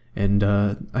 And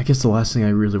I guess the last thing I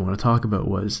really want to talk about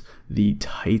was the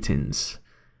Titans.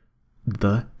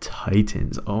 The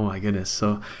Titans. Oh my goodness.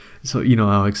 So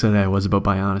how excited I was about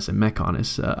Bionis and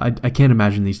Mechonis. I can't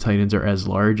imagine these Titans are as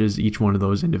large as each one of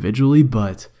those individually,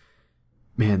 but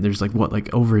man, there's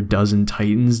over a dozen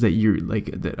Titans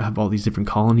that have all these different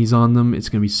colonies on them. It's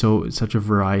gonna be such a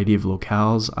variety of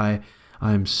locales.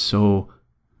 I'm so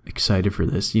excited for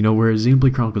this. Whereas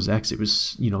Xenoblade Chronicles X, it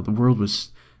was the world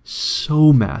was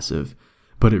so massive,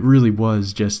 but it really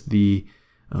was just the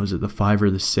 5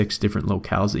 or the 6 different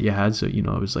locales that you had. So it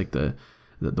was like the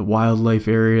wildlife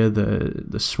area,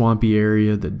 the swampy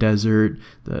area, the desert,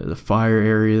 the fire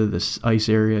area, the ice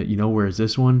area. Whereas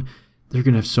this one, they're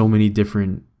gonna have so many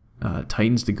different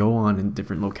Titans to go on in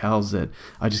different locales that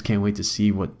I just can't wait to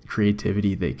see what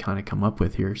creativity they kind of come up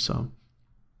with here. So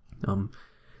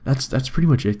that's pretty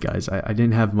much it, guys. I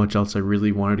didn't have much else I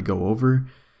really wanted to go over.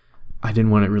 I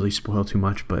didn't want to really spoil too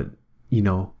much, but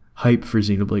hype for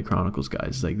Xenoblade Chronicles,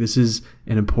 guys. This is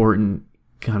an important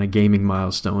kind of gaming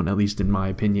milestone, at least in my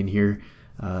opinion here.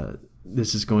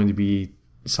 This is going to be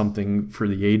something for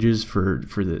the ages, for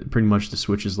the pretty much the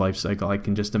Switch's life cycle. I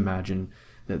can just imagine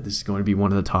that this is going to be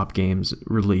one of the top games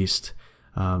released.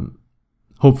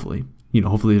 Hopefully they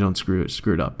don't screw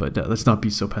it up, but let's not be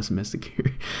so pessimistic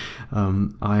here.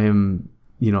 I'm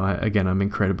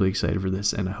incredibly excited for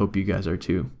this, and I hope you guys are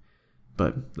too.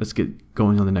 But let's get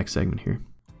going on the next segment here.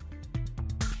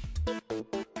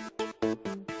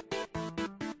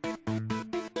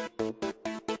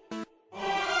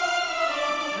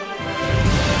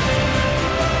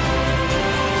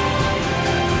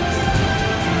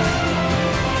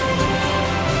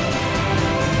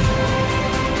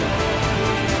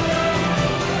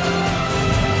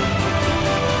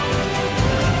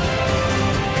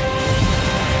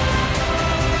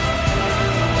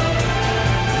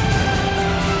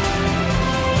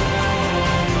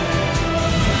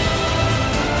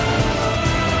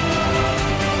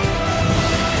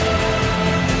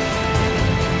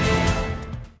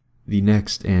 The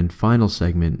next and final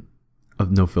segment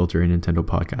of No Filter and Nintendo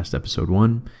Podcast Episode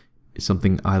 1 is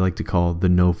something I like to call the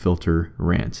No Filter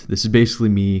Rant. This is basically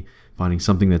me finding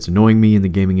something that's annoying me in the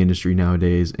gaming industry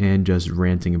nowadays and just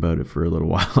ranting about it for a little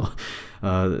while.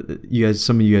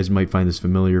 Some of you guys might find this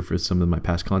familiar for some of my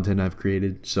past content I've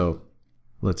created, so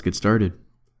let's get started.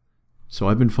 So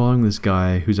I've been following this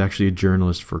guy who's actually a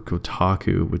journalist for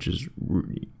Kotaku, which is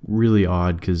really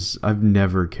odd because I've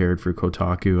never cared for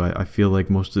Kotaku. I feel like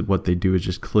most of what they do is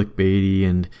just clickbaity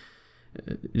and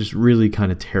just really kind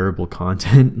of terrible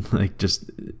content.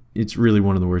 It's really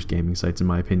one of the worst gaming sites in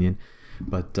my opinion.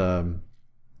 But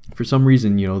for some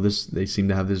reason, they seem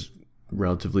to have this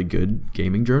relatively good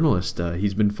gaming journalist.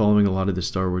 He's been following a lot of the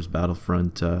Star Wars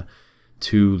Battlefront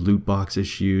 2 loot box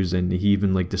issues, and he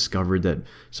even discovered that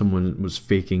someone was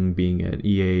faking being an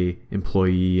EA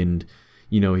employee, and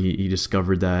he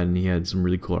discovered that, and he had some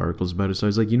really cool articles about it. So I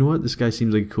was like, you know what, this guy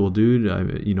seems like a cool dude.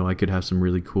 I could have some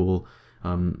really cool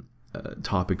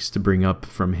topics to bring up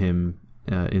from him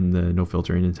in the No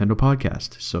Filter and Nintendo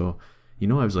podcast. So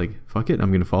I was like, fuck it,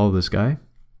 I'm gonna follow this guy,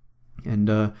 and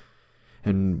I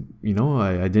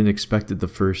didn't expect that the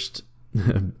first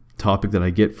topic that I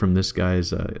get from this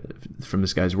guy's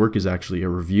work is actually a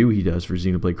review he does for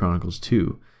Xenoblade Chronicles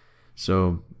 2.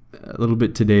 So a little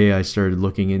bit today I started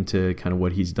looking into kind of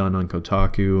what he's done on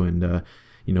Kotaku and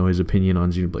his opinion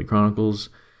on Xenoblade Chronicles,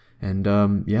 and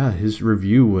his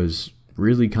review was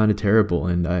really kind of terrible.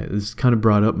 And this kind of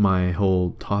brought up my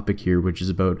whole topic here, which is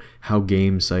about how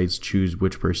game sites choose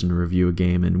which person to review a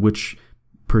game and which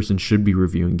person should be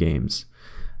reviewing games.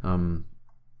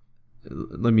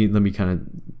 Let me kind of,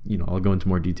 I'll go into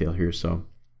more detail here. So,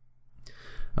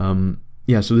 so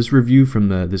this review from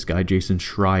this guy, Jason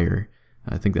Schreier,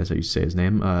 I think that's how you say his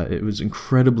name. It was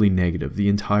incredibly negative. The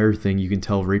entire thing, you can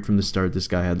tell right from the start, this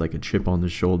guy had like a chip on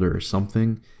his shoulder or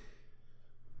something.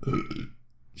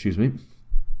 Excuse me.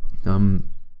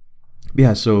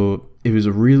 So it was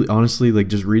a really, honestly, like,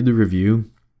 just read the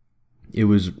review. It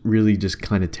was really just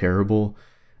kind of terrible.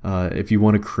 If you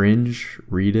want to cringe,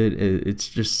 read it.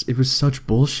 It was such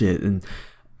bullshit. And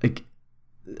like,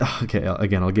 okay,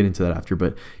 again, I'll get into that after,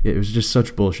 but it was just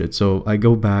such bullshit. So I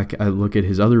go back, I look at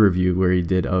his other review where he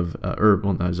did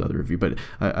not his other review, but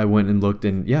I went and looked,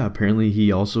 and yeah, apparently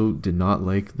he also did not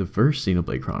like the first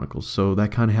Xenoblade Chronicles. So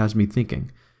that kind of has me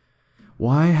thinking,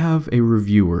 why have a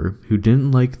reviewer who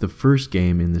didn't like the first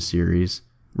game in the series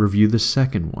review the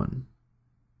second one?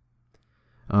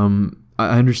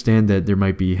 I understand that there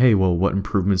might be, hey, well, what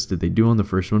improvements did they do on the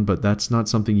first one? But that's not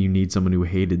something you need someone who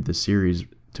hated the series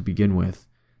to begin with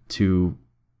to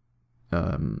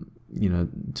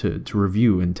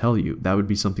review and tell you. That would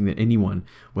be something that anyone,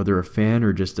 whether a fan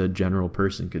or just a general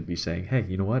person, could be saying, hey,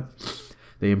 you know what?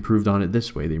 They improved on it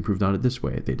this way. They improved on it this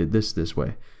way. They did this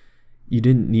way. You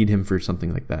didn't need him for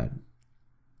something like that.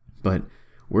 But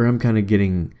where I'm kind of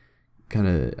getting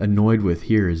annoyed with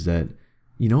here is that,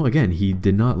 again, he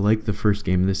did not like the first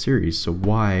game in the series, so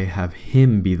why have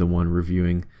him be the one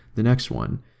reviewing the next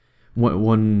one?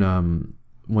 One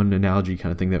analogy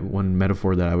kind of thing, that one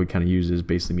metaphor that I would kind of use is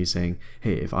basically me saying,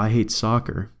 hey, if I hate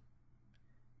soccer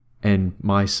and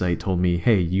my site told me,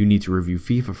 hey, you need to review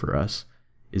FIFA for us,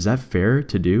 is that fair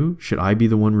to do? Should I be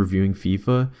the one reviewing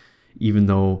FIFA, even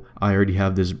though I already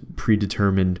have this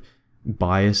predetermined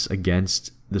bias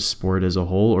against the sport as a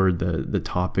whole, or the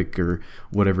topic or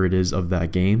whatever it is of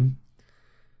that game?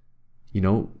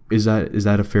 Is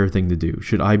that a fair thing to do?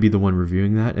 Should I be the one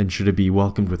reviewing that? And should it be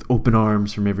welcomed with open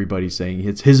arms from everybody saying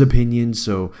it's his opinion,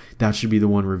 so that should be the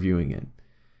one reviewing it?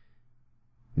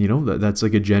 That's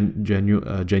like a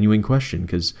genuine question,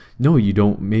 because no, you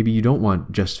don't. Maybe you don't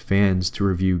want just fans to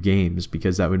review games,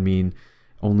 because that would mean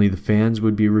only the fans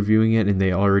would be reviewing it, and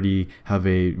they already have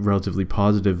a relatively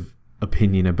positive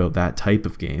opinion about that type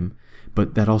of game.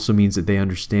 But that also means that they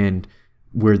understand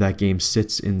where that game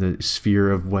sits in the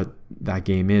sphere of what that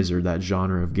game is, or that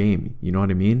genre of game. You know what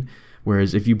I mean?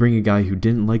 Whereas if you bring a guy who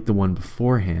didn't like the one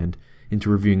beforehand into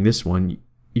reviewing this one,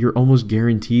 you're almost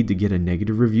guaranteed to get a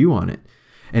negative review on it.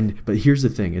 But here's the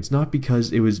thing, it's not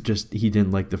because it was just he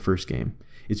didn't like the first game.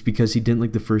 It's because he didn't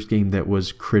like the first game that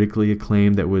was critically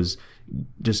acclaimed, that was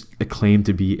just acclaimed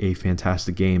to be a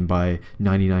fantastic game by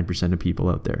 99% of people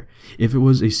out there. If it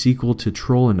was a sequel to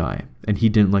Troll and I, and he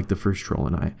didn't like the first Troll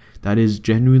and I, that is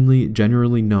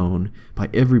generally known by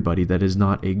everybody that is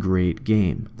not a great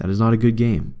game. That is not a good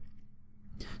game.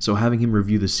 So having him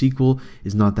review the sequel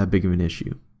is not that big of an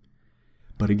issue.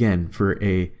 But again, for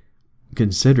a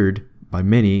considered by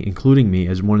many, including me,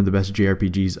 as one of the best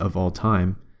JRPGs of all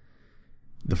time,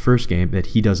 the first game that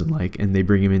he doesn't like, and they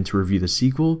bring him in to review the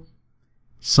sequel,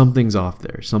 something's off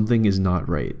there. Something is not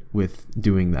right with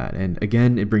doing that. And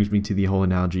again, it brings me to the whole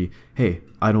analogy, hey,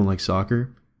 I don't like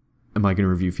soccer. Am I going to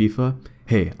review FIFA?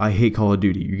 Hey, I hate Call of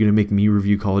Duty. You're going to make me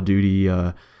review Call of Duty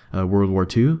World War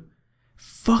II?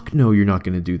 Fuck no, you're not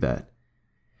going to do that.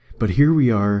 But here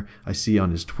we are. I see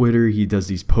on his Twitter, he does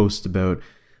these posts about,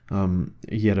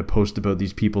 he had a post about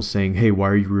these people saying, hey, why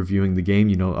are you reviewing the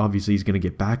game? Obviously he's going to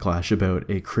get backlash about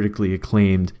a critically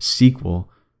acclaimed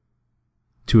sequel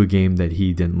to a game that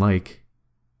he didn't like.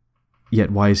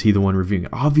 Yet why is he the one reviewing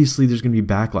it? Obviously there's going to be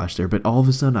backlash there, but all of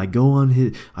a sudden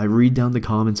I read down the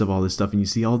comments of all this stuff, and you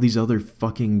see all these other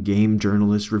fucking game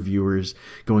journalist reviewers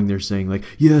going there saying like,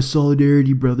 yeah,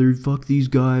 solidarity, brother, fuck these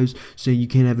guys, saying you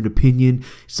can't have an opinion.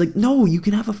 It's like, no, you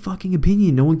can have a fucking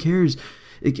opinion. No one cares.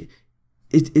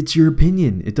 It's your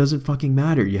opinion. It doesn't fucking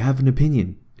matter. You have an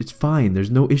opinion. It's fine.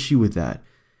 There's no issue with that.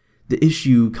 The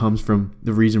issue comes from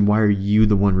the reason, why are you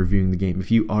the one reviewing the game if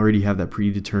you already have that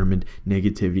predetermined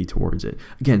negativity towards it?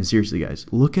 Again, seriously, guys,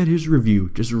 look at his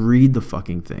review. Just read the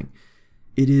fucking thing.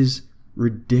 It is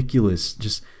ridiculous.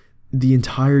 Just the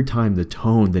entire time, the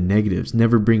tone, the negatives,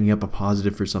 never bringing up a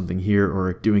positive for something here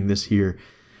or doing this here.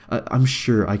 I'm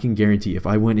sure, I can guarantee, if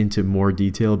I went into more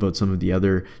detail about some of the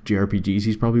other JRPGs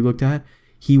he's probably looked at,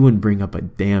 he wouldn't bring up a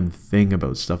damn thing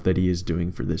about stuff that he is doing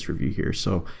for this review here.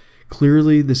 So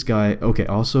clearly this guy, okay,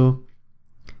 also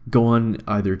go on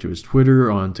either to his Twitter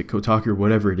or on to Kotaku or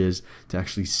whatever it is to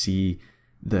actually see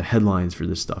the headlines for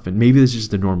this stuff. And maybe this is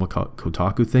just a normal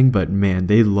Kotaku thing, but man,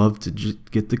 they love to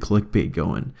just get the clickbait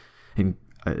going. And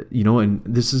and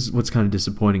this is what's kind of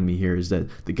disappointing me here, is that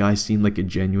the guy seemed like a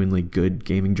genuinely good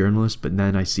gaming journalist, but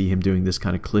then I see him doing this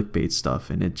kind of clickbait stuff,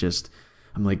 and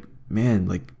I'm like, man,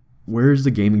 like, where's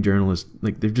the gaming journalist?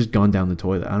 Like, they've just gone down the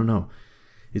toilet. I don't know.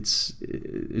 It's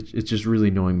just really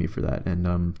annoying me for that.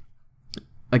 And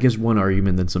I guess one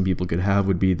argument that some people could have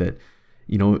would be that,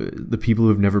 the people who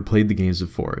have never played the games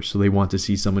before, so they want to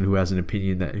see someone who has an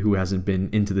opinion who hasn't been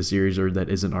into the series or that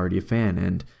isn't already a fan.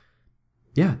 And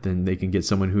yeah, then they can get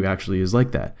someone who actually is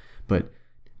like that. But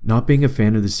not being a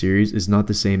fan of the series is not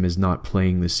the same as not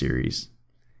playing the series.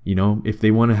 If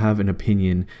they want to have an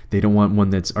opinion, they don't want one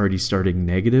that's already starting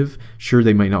negative. Sure,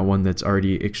 they might not one that's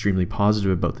already extremely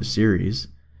positive about the series.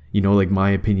 Like my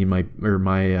opinion,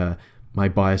 my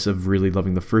bias of really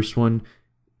loving the first one.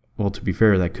 Well, to be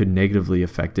fair, that could negatively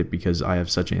affect it because I have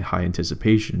such a high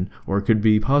anticipation, or it could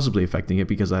be positively affecting it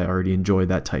because I already enjoy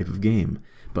that type of game.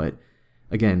 But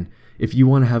again, if you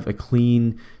want to have a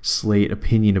clean slate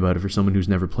opinion about it for someone who's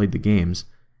never played the games,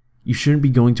 you shouldn't be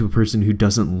going to a person who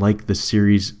doesn't like the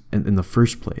series in the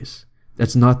first place.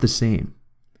 That's not the same.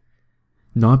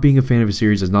 Not being a fan of a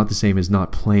series is not the same as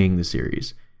not playing the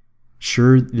series.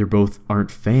 Sure, they both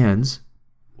aren't fans,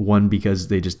 one because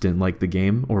they just didn't like the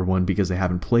game, or one because they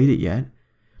haven't played it yet,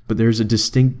 but there's a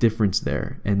distinct difference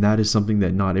there, and that is something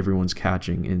that not everyone's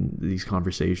catching in these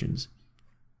conversations.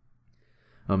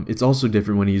 It's also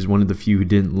different when he's one of the few who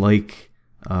didn't like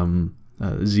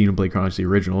Xenoblade Chronicles, the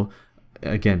original.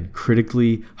 Again,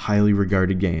 critically highly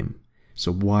regarded game.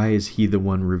 So why is he the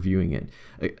one reviewing it?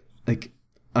 Like,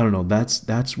 I don't know.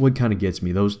 That's what kind of gets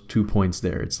me. Those 2 points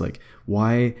there. It's like,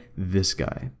 why this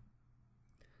guy?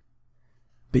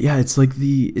 But yeah, it's like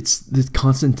it's the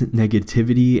constant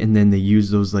negativity, and then they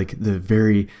use those like the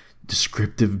very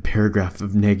descriptive paragraph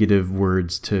of negative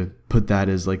words to put that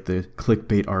as like the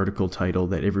clickbait article title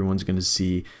that everyone's going to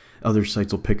see. Other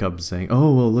sites will pick up saying,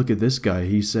 oh, well, look at this guy,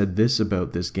 he said this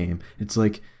about this game. It's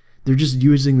like they're just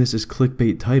using this as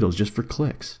clickbait titles just for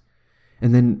clicks.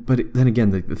 And then, but then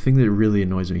again, the thing that really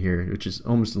annoys me here, which is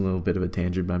almost a little bit of a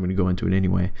tangent, but I'm going to go into it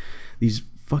anyway. These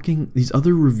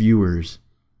other reviewers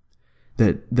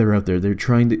that they're out there,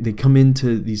 they come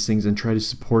into these things and try to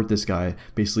support this guy,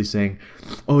 basically saying,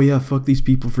 oh yeah, fuck these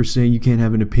people for saying you can't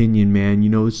have an opinion, man.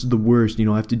 This is the worst.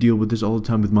 I have to deal with this all the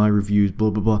time with my reviews, blah,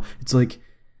 blah, blah. It's like,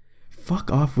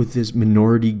 fuck off with this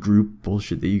minority group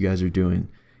bullshit that you guys are doing.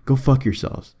 Go fuck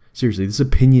yourselves. Seriously, this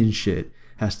opinion shit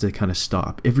has to kind of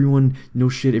stop. Everyone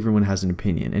has an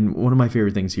opinion. And one of my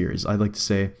favorite things here is I like to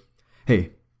say,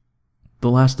 hey, The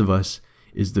Last of Us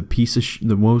is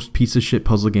the most piece of shit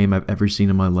puzzle game I've ever seen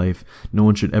in my life. No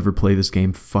one should ever play this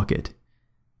game. Fuck it.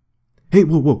 Hey,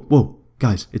 whoa,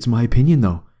 guys, it's my opinion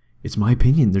though. It's my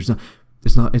opinion.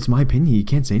 It's my opinion. You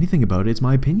can't say anything about it. It's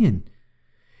my opinion.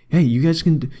 Hey, you guys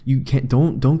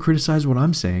don't criticize what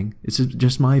I'm saying. It's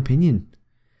just my opinion.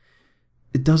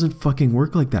 It doesn't fucking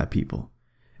work like that, people.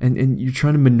 And you're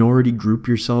trying to minority group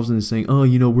yourselves into saying, oh,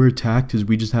 we're attacked because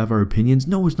we just have our opinions.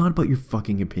 No, it's not about your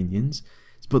fucking opinions.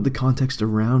 It's about the context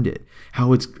around it,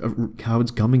 how it's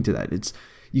coming to that.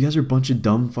 You guys are a bunch of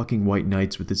dumb fucking white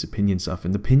knights with this opinion stuff,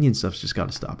 and the opinion stuff's just got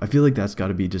to stop. I feel like that's got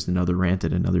to be just another rant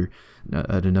at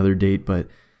another date. But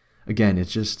again,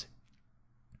 it's just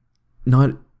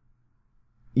not.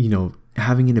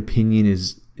 Having an opinion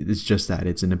is just that.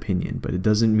 It's an opinion, but it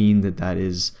doesn't mean that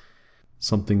is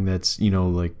something that's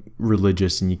like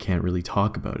religious and you can't really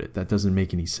talk about it. That doesn't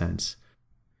make any sense.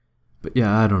 But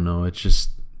yeah, I don't know. It's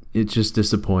just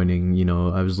disappointing.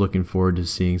 I was looking forward to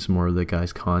seeing some more of the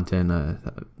guy's content.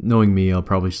 Knowing me, I'll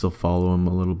probably still follow him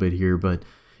a little bit here, but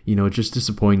it's just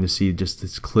disappointing to see just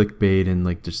this clickbait and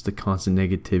like just the constant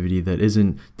negativity that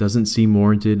doesn't seem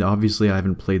warranted. Obviously, I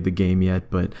haven't played the game yet,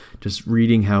 but just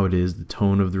reading how it is, the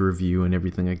tone of the review and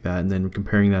everything like that, and then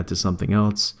comparing that to something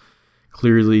else,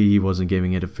 clearly he wasn't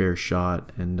giving it a fair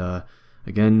shot. And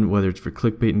again, whether it's for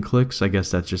clickbait and clicks, I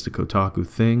guess that's just a Kotaku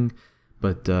thing.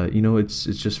 But it's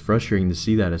just frustrating to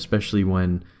see that, especially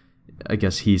when I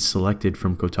guess he's selected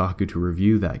from Kotaku to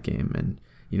review that game. And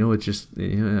it's just,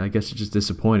 I guess it's just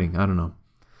disappointing. I don't know.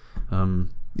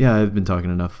 Yeah, I've been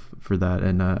talking enough for that,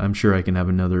 and I'm sure I can have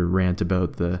another rant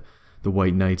about the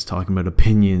white knights talking about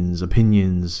opinions.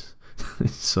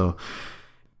 so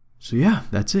yeah,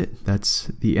 that's it. That's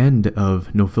the end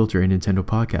of No Filter, a Nintendo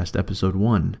Podcast, episode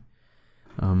 1.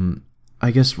 I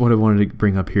guess what I wanted to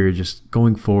bring up here is just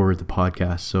going forward the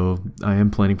podcast. So I am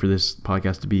planning for this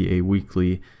podcast to be a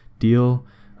weekly deal.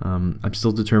 I'm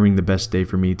still determining the best day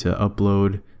for me to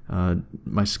upload.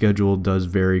 My schedule does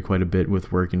vary quite a bit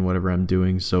with work and whatever I'm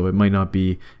doing, so it might not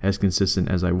be as consistent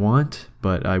as I want,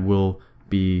 but I will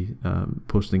be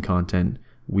posting content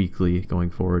weekly going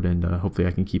forward, and hopefully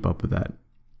I can keep up with that.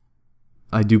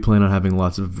 I do plan on having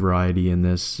lots of variety in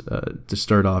this. To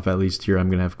start off, at least here, I'm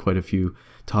going to have quite a few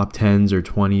top 10s or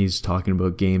 20s talking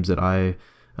about games that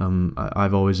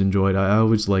I've always enjoyed. I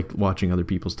always like watching other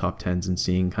people's top 10s and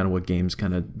seeing kind of what games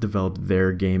kind of develop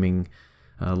their gaming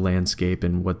landscape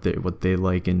and what they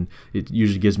like, and it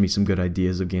usually gives me some good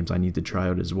ideas of games I need to try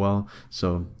out as well.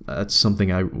 So that's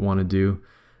something I want to do.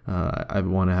 I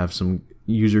want to have some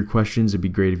user questions. It'd be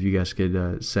great if you guys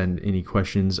could send any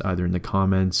questions either in the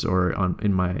comments or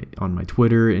on my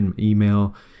Twitter and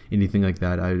email, anything like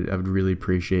that. I would really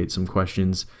appreciate some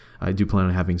questions. I do plan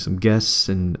on having some guests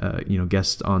and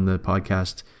guests on the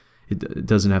podcast. It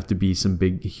doesn't have to be some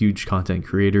big, huge content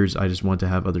creators. I just want to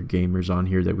have other gamers on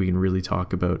here that we can really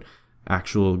talk about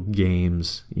actual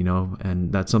games,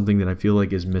 and that's something that I feel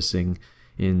like is missing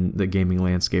in the gaming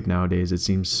landscape nowadays. It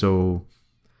seems so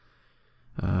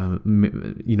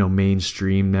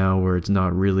mainstream now, where it's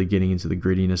not really getting into the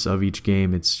grittiness of each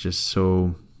game. It's just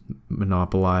so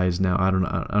monopolized now. I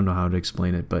don't know how to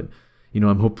explain it, but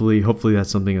I'm hopefully that's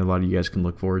something a lot of you guys can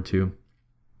look forward to.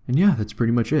 And yeah, that's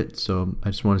pretty much it. So I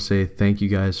just want to say thank you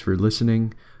guys for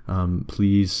listening.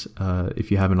 Please, if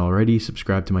you haven't already,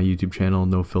 subscribe to my YouTube channel,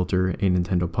 No Filter, a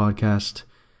Nintendo podcast.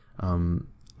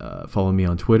 Follow me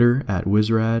on Twitter at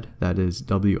Wizrad. That is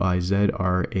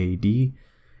Wizrad.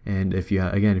 And if you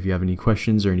have any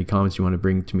questions or any comments you want to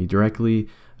bring to me directly,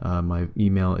 my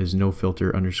email is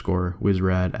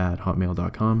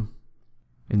nofilter_wizrad@hotmail.com.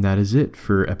 And that is it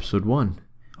for episode 1.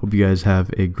 Hope you guys have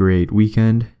a great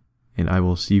weekend, and I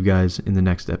will see you guys in the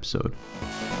next episode.